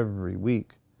something every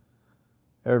week.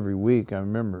 Every week, I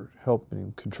remember helping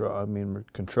him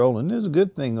controlling. It was a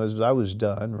good thing was I was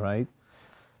done, right?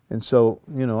 And so,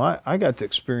 you know, I got to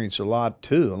experience a lot,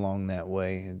 too, along that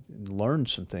way and learn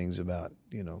some things about,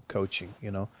 you know, coaching,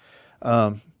 you know.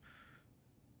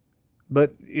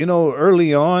 But, you know,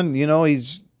 early on, you know,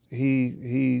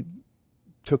 he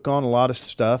took on a lot of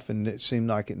stuff, and it seemed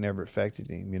like it never affected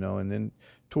him, you know. And then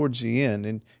towards the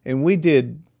end, and we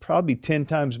did probably 10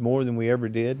 times more than he ever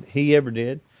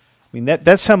did. I mean,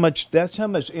 that's how much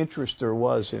interest there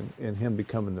was in him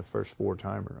becoming the first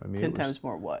 4-timer. I mean, 10 times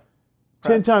more what?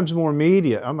 10 times more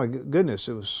media. Oh my goodness,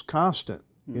 it was constant.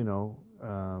 You know,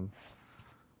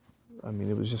 I mean,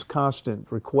 it was just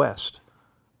constant request.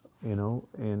 You know,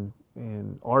 and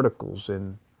articles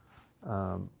and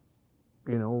you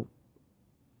know,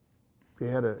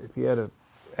 if you had a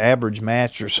average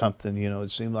match or something, you know,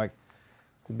 it seemed like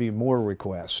there'd be more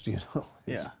requests. You know.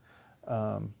 Yeah.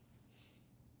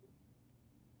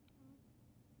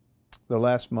 The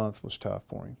last month was tough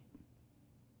for him.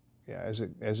 Yeah,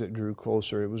 as it drew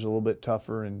closer, it was a little bit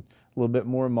tougher and a little bit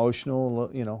more emotional.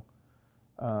 You know,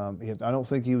 I don't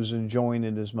think he was enjoying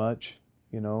it as much.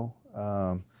 You know,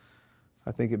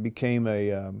 I think it became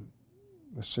a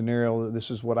scenario that this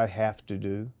is what I have to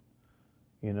do.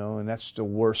 You know, and that's the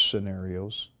worst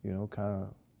scenarios. You know, kind of,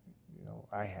 you know,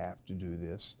 I have to do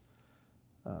this.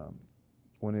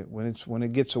 When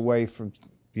it gets away from,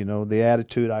 you know, the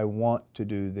attitude I want to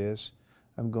do this.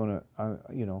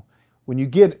 You know,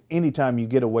 anytime you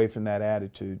get away from that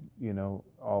attitude, you know,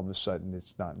 all of a sudden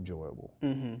it's not enjoyable,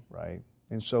 right?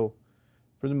 And so,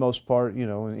 for the most part, you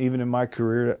know, and even in my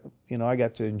career, you know, I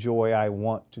got to enjoy. I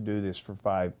want to do this for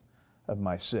 5 of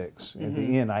my 6. At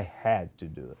the end, I had to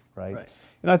do it, right?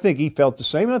 And I think he felt the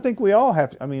same, and I think we all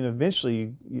have to. I mean,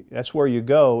 eventually, that's where you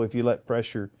go if you let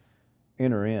pressure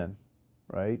enter in,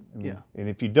 right? I mean, and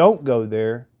if you don't go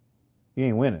there, you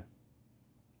ain't winning.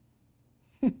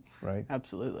 Right?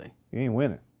 Absolutely. You ain't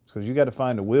winning because you got to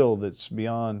find a will that's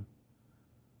beyond,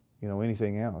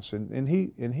 anything else. And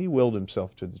he willed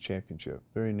himself to the championship.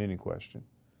 There ain't any question.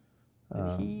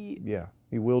 Yeah,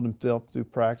 he willed himself through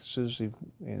practices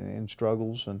and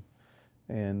struggles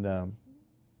and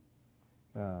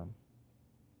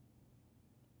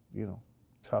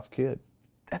tough kid.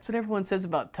 That's what everyone says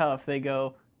about tough. I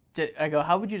go,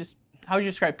 how would you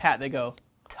describe Pat? They go,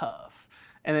 tough.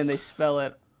 And then they spell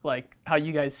it like how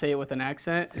you guys say it with an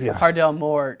accent. Yeah. Hardell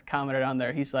Moore commented on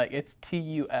there. He's like, it's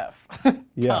T-U-F.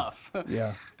 Tough.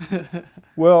 Yeah.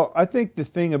 Well, I think the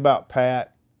thing about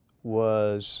Pat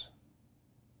was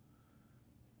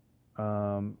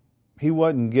he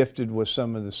wasn't gifted with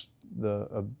some of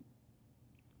the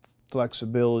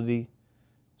flexibility,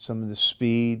 some of the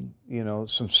speed,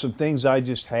 some things I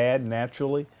just had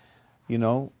naturally,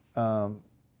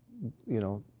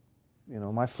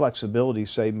 my flexibility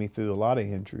saved me through a lot of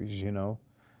injuries,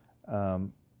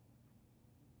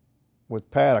 With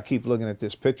Pat, I keep looking at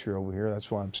this picture over here. That's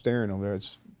why I'm staring over there.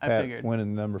 It's Pat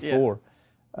winning number 4.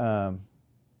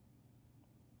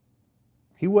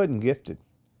 He wasn't gifted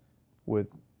with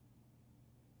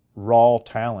raw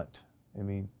talent. I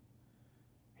mean,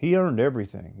 he earned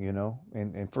everything,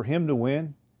 and for him to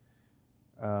win,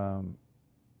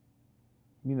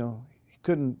 he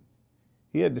couldn't.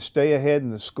 He had to stay ahead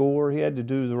in the score. He had to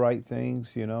do the right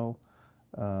things,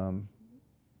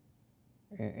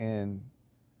 and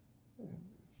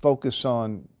focus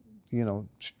on,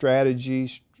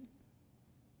 strategies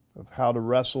of how to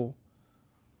wrestle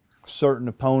certain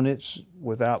opponents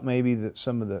without maybe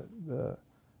some of the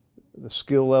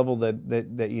skill level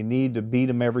that you need to beat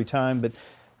them every time. But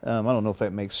I don't know if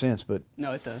that makes sense. But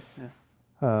no, it does.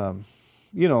 Yeah.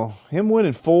 Him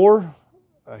winning 4.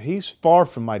 He's far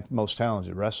from my most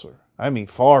talented wrestler. I mean,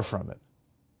 far from it.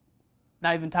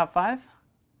 Not even top 5?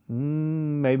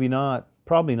 Maybe not.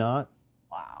 Probably not.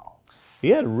 Wow.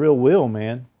 He had a real will,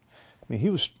 man. I mean,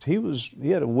 he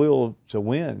had a will to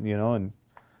win, and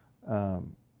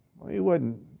he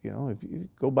wasn't. If you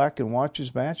go back and watch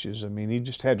his matches, I mean, he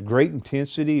just had great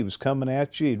intensity. He was coming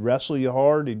at you. He'd wrestle you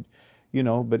hard.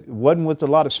 But it wasn't with a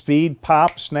lot of speed,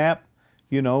 pop, snap.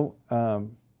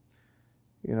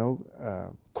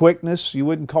 Quickness. You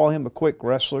wouldn't call him a quick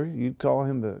wrestler. You'd call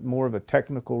him more of a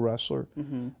technical wrestler.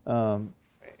 Mm-hmm.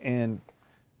 And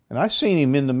I seen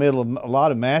him in the middle of a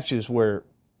lot of matches where,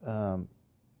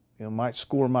 my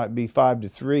score might be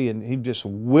 5-3, and he'd just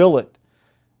will it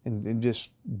and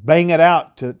just bang it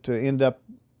out to end up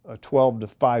a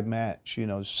 12-5 match.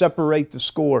 Separate the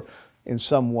score in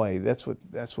some way. That's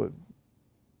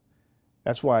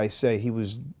why I say he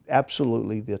was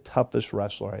absolutely the toughest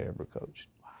wrestler I ever coached.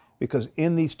 Because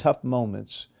in these tough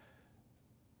moments,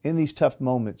 you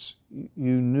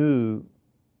knew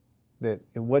that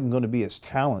it wasn't going to be his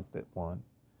talent that won.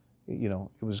 It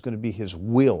was going to be his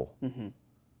will. Mm-hmm.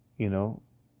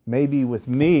 Maybe with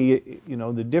me,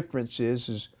 the difference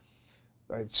is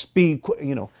speed.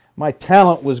 My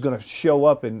talent was going to show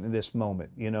up in this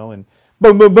moment. And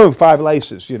boom, boom, boom, 5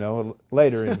 laces.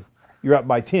 Later, and you're up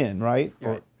by 10, right?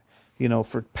 Right. Or,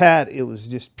 for Pat, it was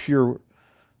just pure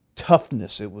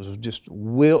toughness. It was just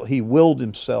will. He willed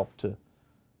himself to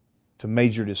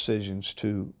major decisions,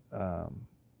 to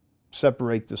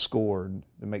separate the score, and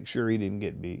to make sure he didn't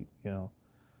get beat.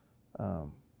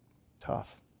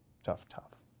 Tough.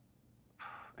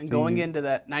 And going into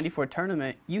that 94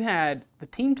 tournament, you had the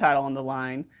team title on the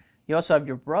line. You also have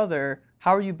your brother.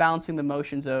 How are you balancing the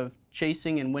motions of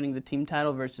chasing and winning the team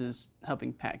title versus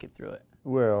helping Pat get through it?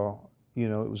 Well, it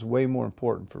was way more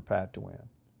important for Pat to win.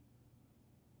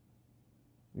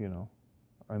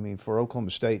 I mean, for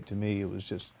Oklahoma State, to me, it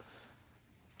was,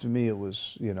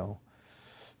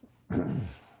 and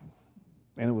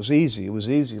it was easy. It was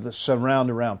easy. Let's surround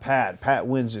around Pat. Pat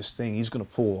wins this thing. He's going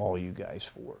to pull all you guys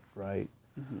for it, right?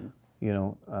 Mm-hmm.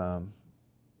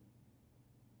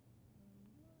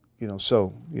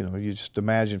 So, you just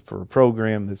imagine for a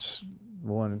program that's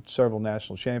won several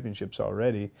national championships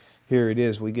already, here it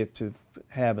is, we get to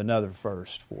have another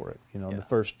first for it. The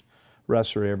first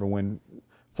wrestler ever win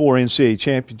 4 NCAA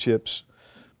championships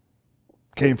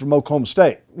came from Oklahoma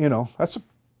State. It's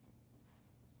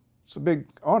a big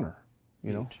honor.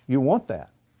 You want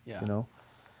that. Yeah.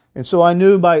 And so I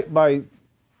knew by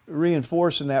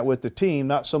reinforcing that with the team,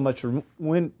 not so much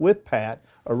with Pat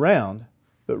around,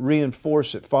 but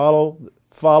reinforce it.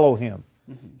 Follow him.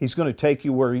 Mm-hmm. He's going to take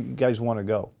you where you guys want to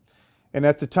go. And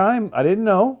at the time, I didn't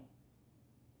know,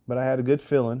 but I had a good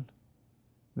feeling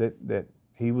that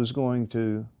he was going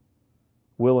to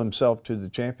will himself to the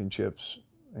championships,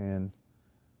 and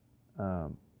I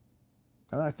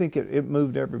think it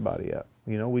moved everybody up.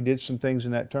 We did some things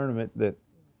in that tournament that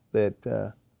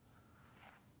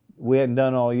we hadn't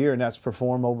done all year, and that's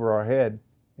perform over our head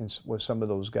with some of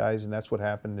those guys, and that's what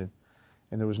happened.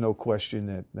 And there was no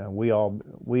question that we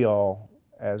all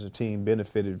as a team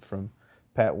benefited from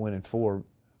Pat winning 4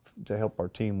 to help our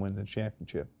team win the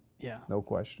championship. Yeah, no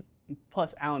question.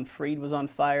 Plus, Alan Freed was on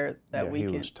fire that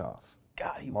weekend. He was tough.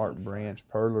 God, he was Martin Branch,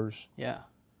 Perlers. Yeah.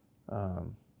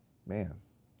 Man.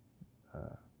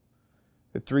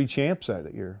 Had 3 champs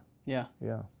that year. Yeah.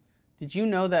 Yeah. Did you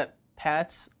know that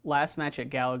Pat's last match at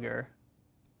Gallagher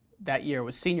that year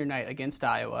was senior night against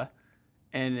Iowa,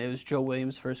 and it was Joe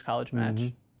Williams' first college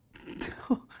match?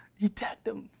 He tagged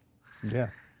him. Yeah.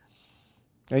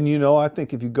 And, you know, I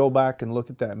think if you go back and look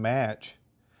at that match,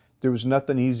 there was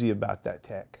nothing easy about that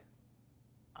tag.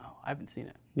 Oh, I haven't seen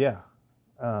it. Yeah.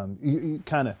 You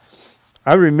kind of,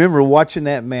 I remember watching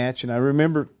that match, and I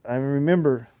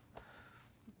remember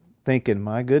thinking,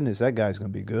 my goodness, that guy's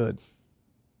going to be good.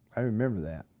 I remember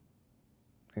that.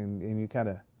 And you kind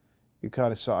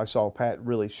of saw, I saw Pat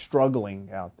really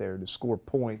struggling out there to score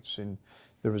points, and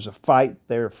there was a fight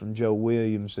there from Joe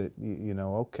Williams that, you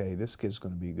know, okay, this kid's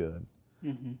going to be good.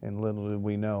 Mm-hmm. And little did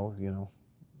we know, you know,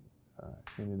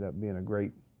 ended up being a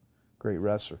great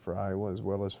wrestler for Iowa as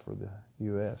well as for the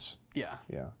U.S. Yeah.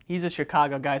 Yeah. He's a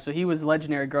Chicago guy, so he was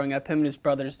legendary growing up. Him and his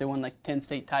brothers, they won like 10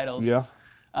 state titles. Yeah.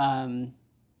 And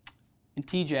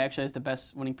TJ actually has the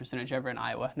best winning percentage ever in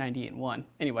Iowa, 98-1.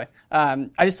 Anyway, I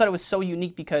just thought it was so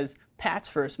unique because Pat's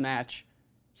first match,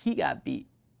 he got beat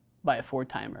by a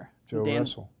 4-timer.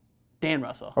 Russell. Dan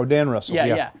Russell. Oh, Dan Russell.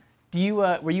 Yeah. Do you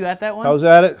were you at that one? I was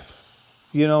at it.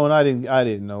 You know, and I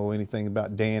didn't know anything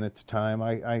about Dan at the time.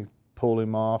 I pulled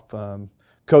him off.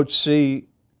 Coach C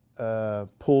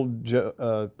pulled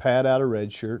Pat out of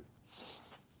red shirt,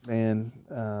 and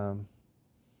I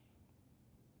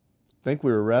think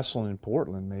we were wrestling in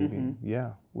Portland, maybe. Mm-hmm.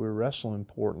 Yeah, we were wrestling in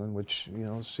Portland, which, you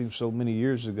know, seems so many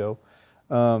years ago.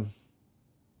 And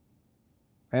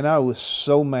I was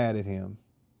so mad at him,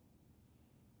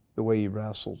 the way he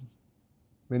wrestled.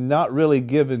 I mean, not really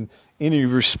giving any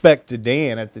respect to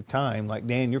Dan at the time. Like,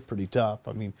 Dan, you're pretty tough.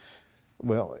 I mean,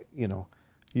 well, you know,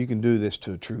 you can do this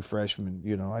to a true freshman.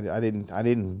 You know, I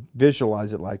didn't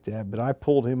visualize it like that, but I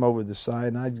pulled him over the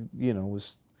side, and I, you know,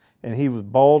 and he was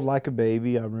bald like a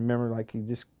baby. I remember, like, he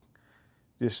just,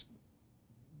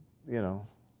 you know,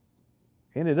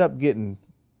 ended up getting,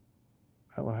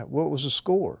 what was the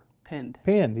score? Pinned.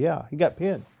 Pinned, yeah. He got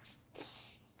pinned.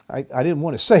 I didn't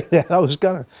want to say that. I was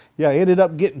gonna, I ended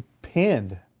up getting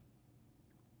pinned.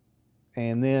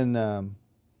 And then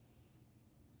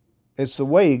it's the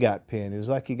way he got pinned. It was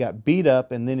like he got beat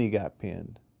up and then he got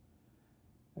pinned.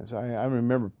 And so I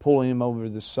remember pulling him over to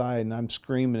the side, and I'm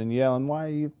screaming and yelling, "Why are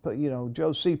you, you know,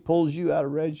 Joe C pulls you out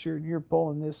of red shirt and you're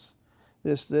pulling this.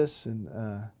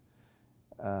 And,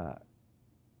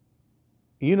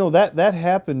 you know, that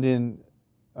happened in,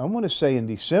 I want to say in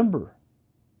December.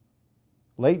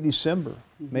 Late December,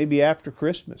 maybe after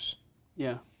Christmas.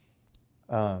 Yeah.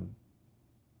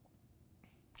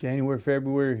 January,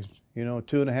 February, you know,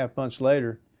 2.5 months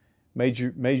later,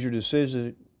 major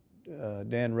decision,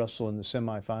 Dan Russell in the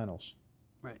semifinals.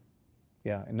 Right.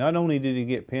 Yeah, and not only did he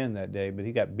get pinned that day, but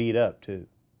he got beat up too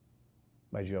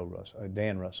by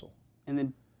Dan Russell.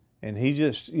 And he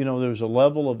just, you know, there was a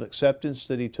level of acceptance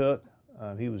that he took.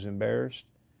 He was embarrassed.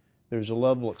 There's a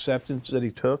level of acceptance that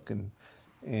he took, and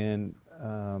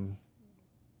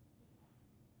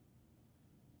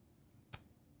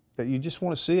that you just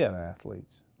want to see out of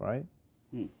athletes, right?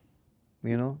 You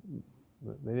know,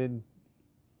 they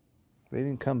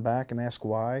didn't come back and ask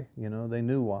why. You know, they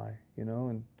knew why. You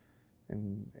know,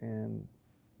 and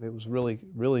it was really,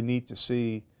 really neat to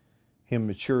see him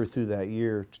mature through that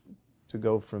year to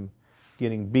go from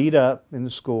getting beat up in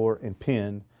the score and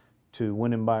pinned to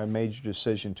winning by a major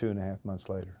decision 2.5 months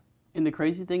later. And the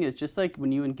crazy thing is, just like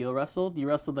when you and Gil wrestled, you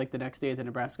wrestled like the next day at the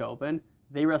Nebraska Open.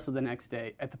 They wrestled the next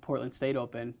day at the Portland State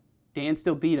Open. Dan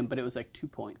still beat him, but it was like 2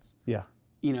 points. Yeah.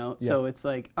 You know, so it's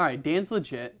like, all right, Dan's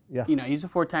legit. Yeah. You know, he's a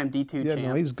 4-time D2 champ. Yeah,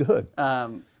 no, he's good.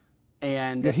 And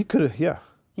yeah, he could have. Yeah.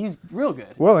 He's real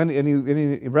good. Well, and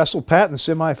he wrestled Pat in the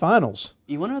semifinals.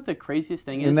 You want to know what the craziest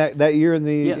thing is? In that year in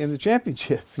the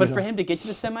championship. But for him to get to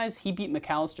the semis, he beat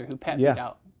McAllister, who Pat beat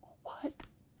out. What?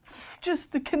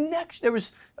 Just the connection.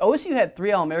 OSU had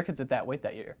 3 All-Americans at that weight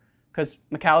that year, because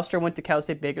McAllister went to Cal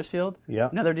State Bakersfield. Yeah.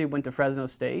 Another dude went to Fresno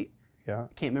State. Yeah.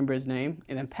 Can't remember his name.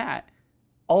 And then Pat.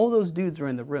 All those dudes were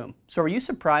in the room. So were you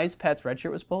surprised Pat's red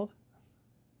shirt was pulled?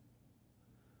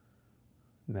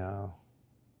 No.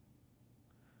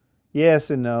 Yes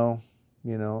and no.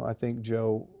 You know, I think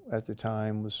Joe at the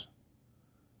time was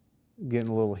getting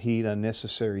a little heat,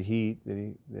 unnecessary heat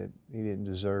that he didn't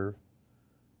deserve.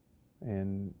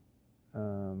 And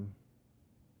that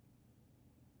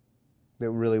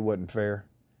really wasn't fair.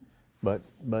 But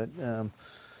I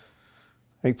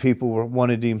think people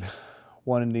wanted him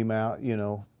out, you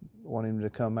know, wanted him to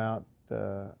come out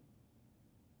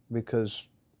because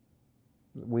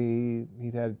they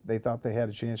thought they had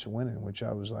a chance of winning, which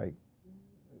I was like,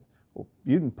 well,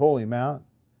 you can pull him out,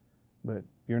 but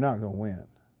you're not going to win,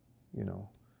 you know.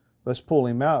 Let's pull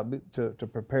him out to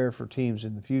prepare for teams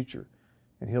in the future,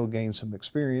 and he'll gain some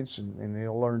experience and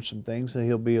he'll learn some things, and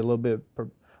he'll be a little bit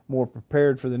more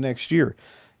prepared for the next year.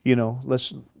 You know,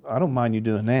 I don't mind you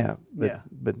doing that, but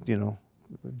you know,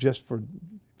 just for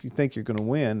if you think you're going to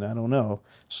win, I don't know,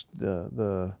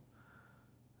 the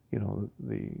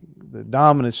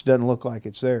dominance doesn't look like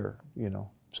it's there, you know.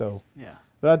 So yeah.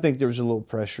 But I think there was a little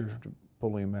pressure to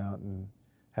pull him out and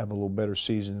have a little better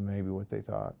season than maybe what they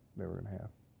thought they were going to have.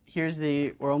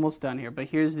 We're almost done here, but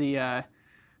here's Joe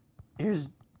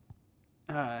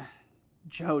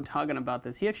talking about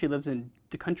this. He actually lives in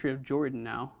the country of Jordan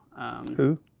now.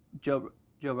 Who? Joe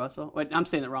Russell. Wait, I'm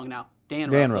saying it wrong now. Dan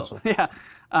Russell. Yeah.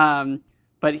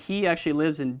 But he actually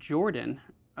lives in Jordan,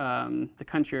 the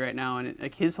country right now, and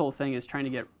like his whole thing is trying to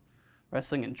get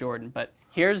wrestling in Jordan. But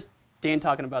here's Dan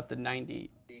talking about the 90.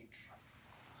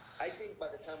 I think by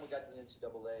the time we got to the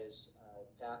NCAAs,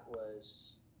 Pat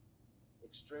was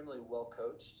extremely well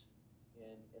coached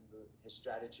in his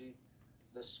strategy.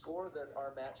 The score that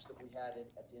our match that we had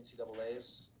at the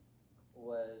NCAAs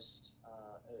was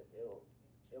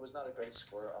it was not a great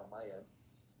score on my end,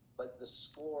 but the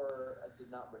score did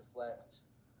not reflect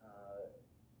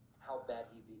how bad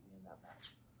he beat me in that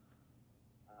match.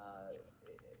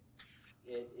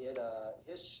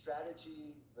 His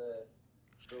strategy,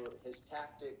 his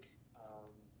tactic,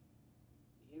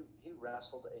 he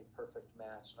wrestled a perfect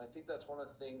match, and I think that's one of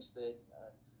the things that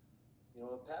you know,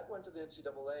 when Pat went to the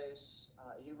NCAAs,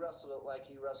 he wrestled it like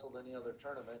he wrestled any other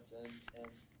tournament, and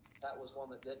Pat was one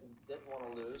that didn't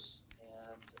want to lose,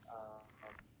 and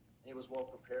he was well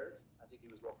prepared. I think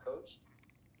he was well coached,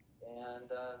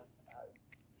 and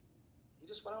he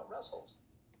just went out and wrestled.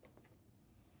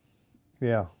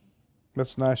 Yeah,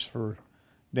 that's nice for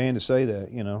Dan to say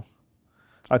that. You know,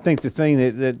 I think the thing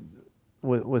that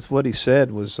with what he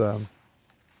said was, you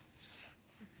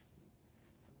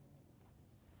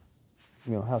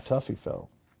know, how tough he felt.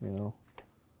 You know,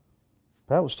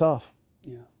 Pat was tough.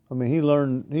 Yeah. I mean, he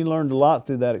learned a lot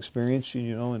through that experience.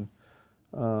 You know, and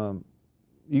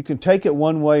you can take it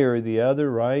one way or the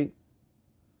other, right?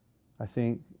 I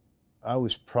think I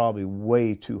was probably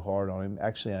way too hard on him.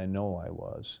 Actually, I know I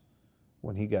was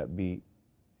when he got beat.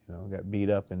 You know, got beat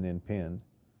up and then pinned.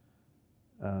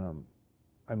 I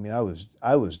mean, I was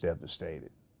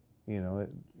devastated. You know,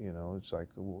 it's like,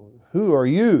 who are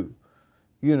you?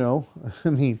 You know, I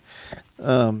mean,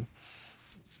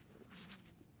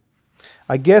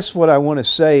 I guess what I want to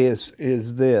say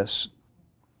is this.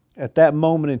 At that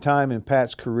moment in time in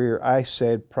Pat's career, I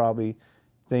said probably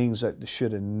things that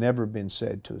should have never been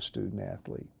said to a student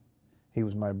athlete. He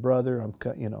was my brother.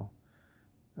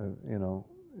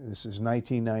 This is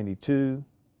 1992.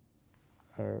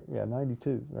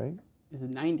 92, right? Is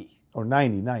it 90? Or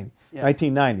 90. Yeah.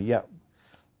 1990, yeah.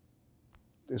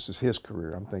 This is his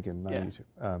career. I'm thinking 92.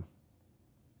 Yeah.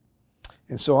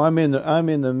 And so I'm in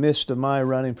the midst of my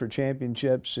running for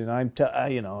championships, and I'm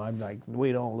like,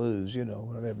 we don't lose, you know,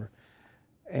 whatever.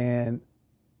 And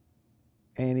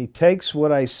he takes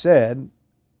what I said,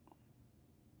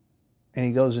 and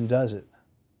he goes and does it.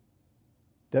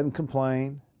 Doesn't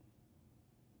complain,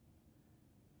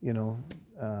 you know.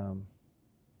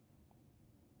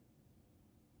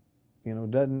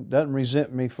 Doesn't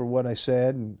resent me for what I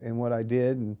said and what I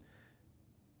did, and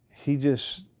he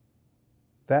just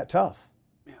that tough.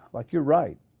 Yeah. Like, you're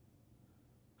right.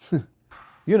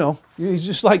 You know, he's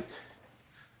just like,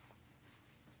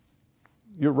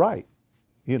 you're right.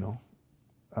 You know,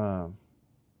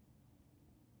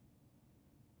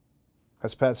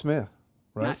 that's Pat Smith,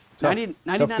 right?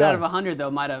 99 out of 100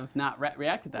 though might have not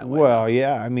reacted that way. Well,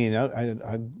 yeah, I mean,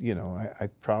 I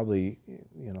probably,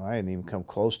 you know, I hadn't even come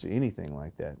close to anything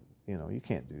like that. You know, you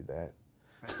can't do that.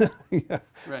 Right. Yeah.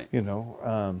 Right. You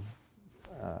know,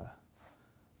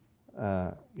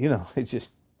 you know, it's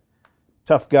just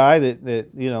tough guy that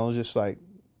you know, just like,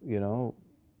 you know,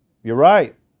 you're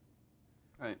right.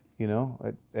 Right. You know,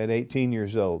 at 18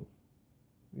 years old,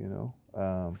 you know.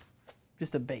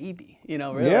 Just a baby, you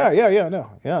know, really. Yeah,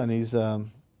 and he's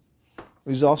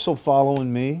also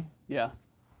following me. Yeah.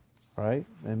 Right?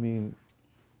 I mean,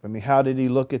 how did he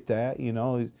look at that? You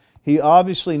know, he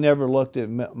obviously never looked at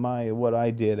what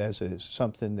I did as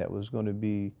something that was going to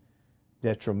be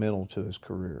detrimental to his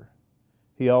career.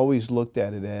 He always looked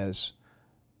at it as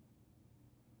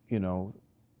you know,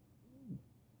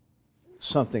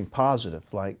 something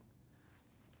positive, like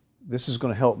this is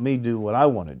going to help me do what I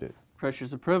want to do.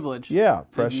 Pressure's a privilege. Yeah,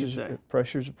 pressure's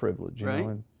a privilege. You right? know,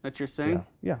 and, that's your saying?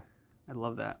 Yeah. I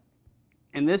love that.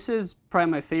 And this is probably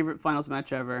my favorite finals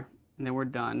match ever, and then we're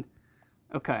done.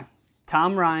 Okay.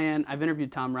 Tom Ryan, I've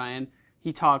interviewed Tom Ryan.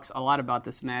 He talks a lot about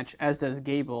this match, as does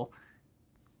Gable.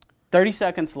 30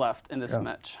 seconds left in this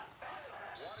match.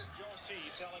 What is Joe C.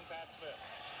 telling Pat Smith?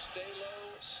 Stay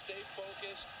low, stay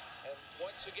focused, and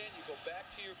once again, you go back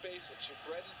to your basics, your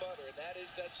bread and butter, and that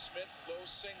is that Smith low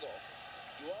single.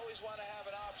 You always want to have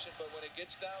an option, but when it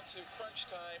gets down to crunch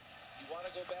time, you want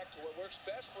to go back to what works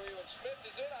best for you, and Smith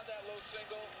is in on that low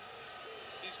single.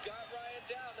 He's got Ryan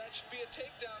down. That should be a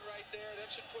takedown right there. That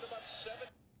should put him up 7.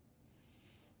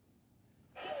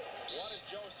 What is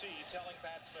Joe C. telling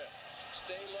Pat Smith?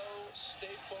 Stay low,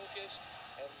 stay focused,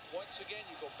 and once again,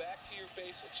 you go back to your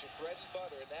basics, your bread and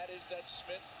butter, and that is that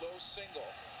Smith low single.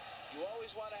 You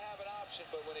always want to have an option,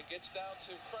 but when it gets down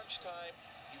to crunch time,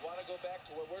 you want to go back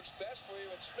to what works best for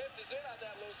you, and Smith is in on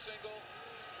that low single.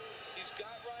 He's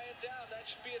got Ryan down. That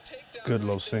should be a takedown. Good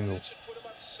low single. That should put him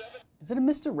up 7. Is it a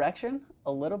misdirection?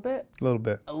 A little bit? A little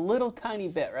bit. A little tiny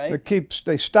bit, right?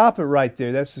 They stop it right there.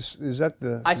 Is that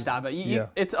the? I stop it.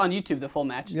 It's on YouTube. The full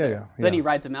match. Yeah. Then he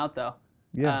rides him out though.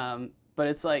 Yeah. But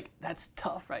it's like that's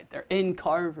tough right there in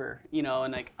Carver, you know,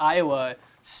 and like Iowa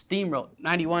steamrolled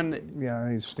 91. Yeah,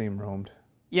 he's steamrolled.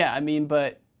 Yeah, I mean,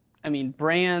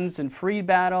 Brands and Freed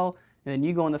battle, and then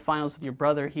you go in the finals with your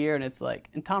brother here, and it's like,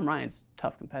 and Tom Ryan's a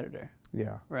tough competitor.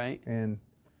 Yeah. Right. And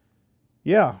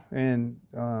yeah, I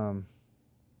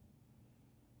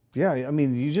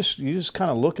mean, you just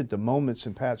kind of look at the moments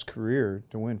in Pat's career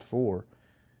to win 4,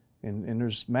 and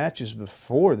there's matches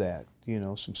before that, you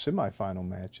know, some semifinal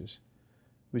matches,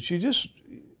 but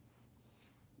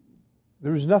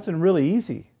there was nothing really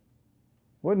easy.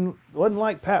 wasn't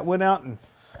like Pat went out and,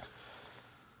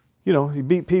 you know, he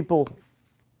beat people,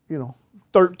 you know,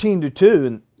 13-2,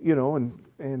 and you know,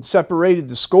 and separated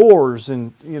the scores,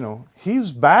 and you know, he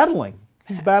was battling.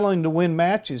 He's battling to win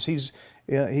matches. He's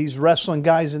wrestling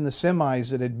guys in the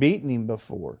semis that had beaten him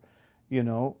before, you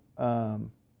know,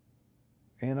 and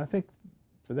I think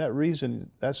for that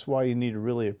reason, that's why you need to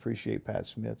really appreciate Pat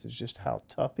Smith, is just how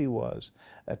tough he was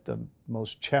at the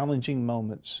most challenging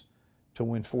moments to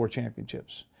win 4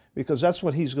 championships, because that's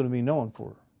what he's going to be known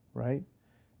for, right?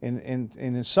 And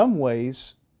in some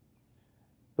ways,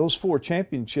 those 4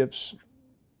 championships,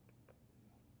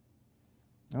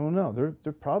 I don't know,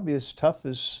 they're probably as tough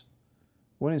as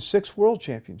winning 6 world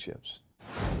championships.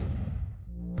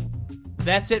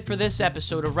 That's it for this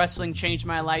episode of Wrestling Changed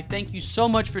My Life. Thank you so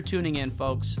much for tuning in,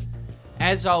 folks.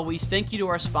 As always, thank you to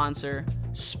our sponsor,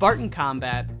 Spartan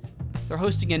Combat. They're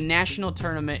hosting a national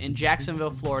tournament in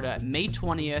Jacksonville, Florida, May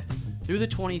 20th through the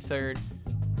 23rd.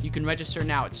 You can register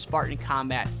now at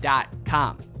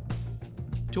SpartanCombat.com.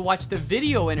 To watch the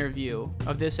video interview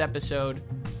of this episode,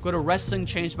 go to Wrestling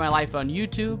Changed My Life on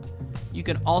YouTube. You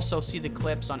can also see the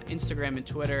clips on Instagram and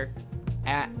Twitter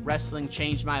at Wrestling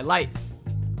Changed My Life.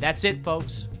 That's it,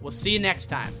 folks. We'll see you next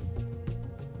time.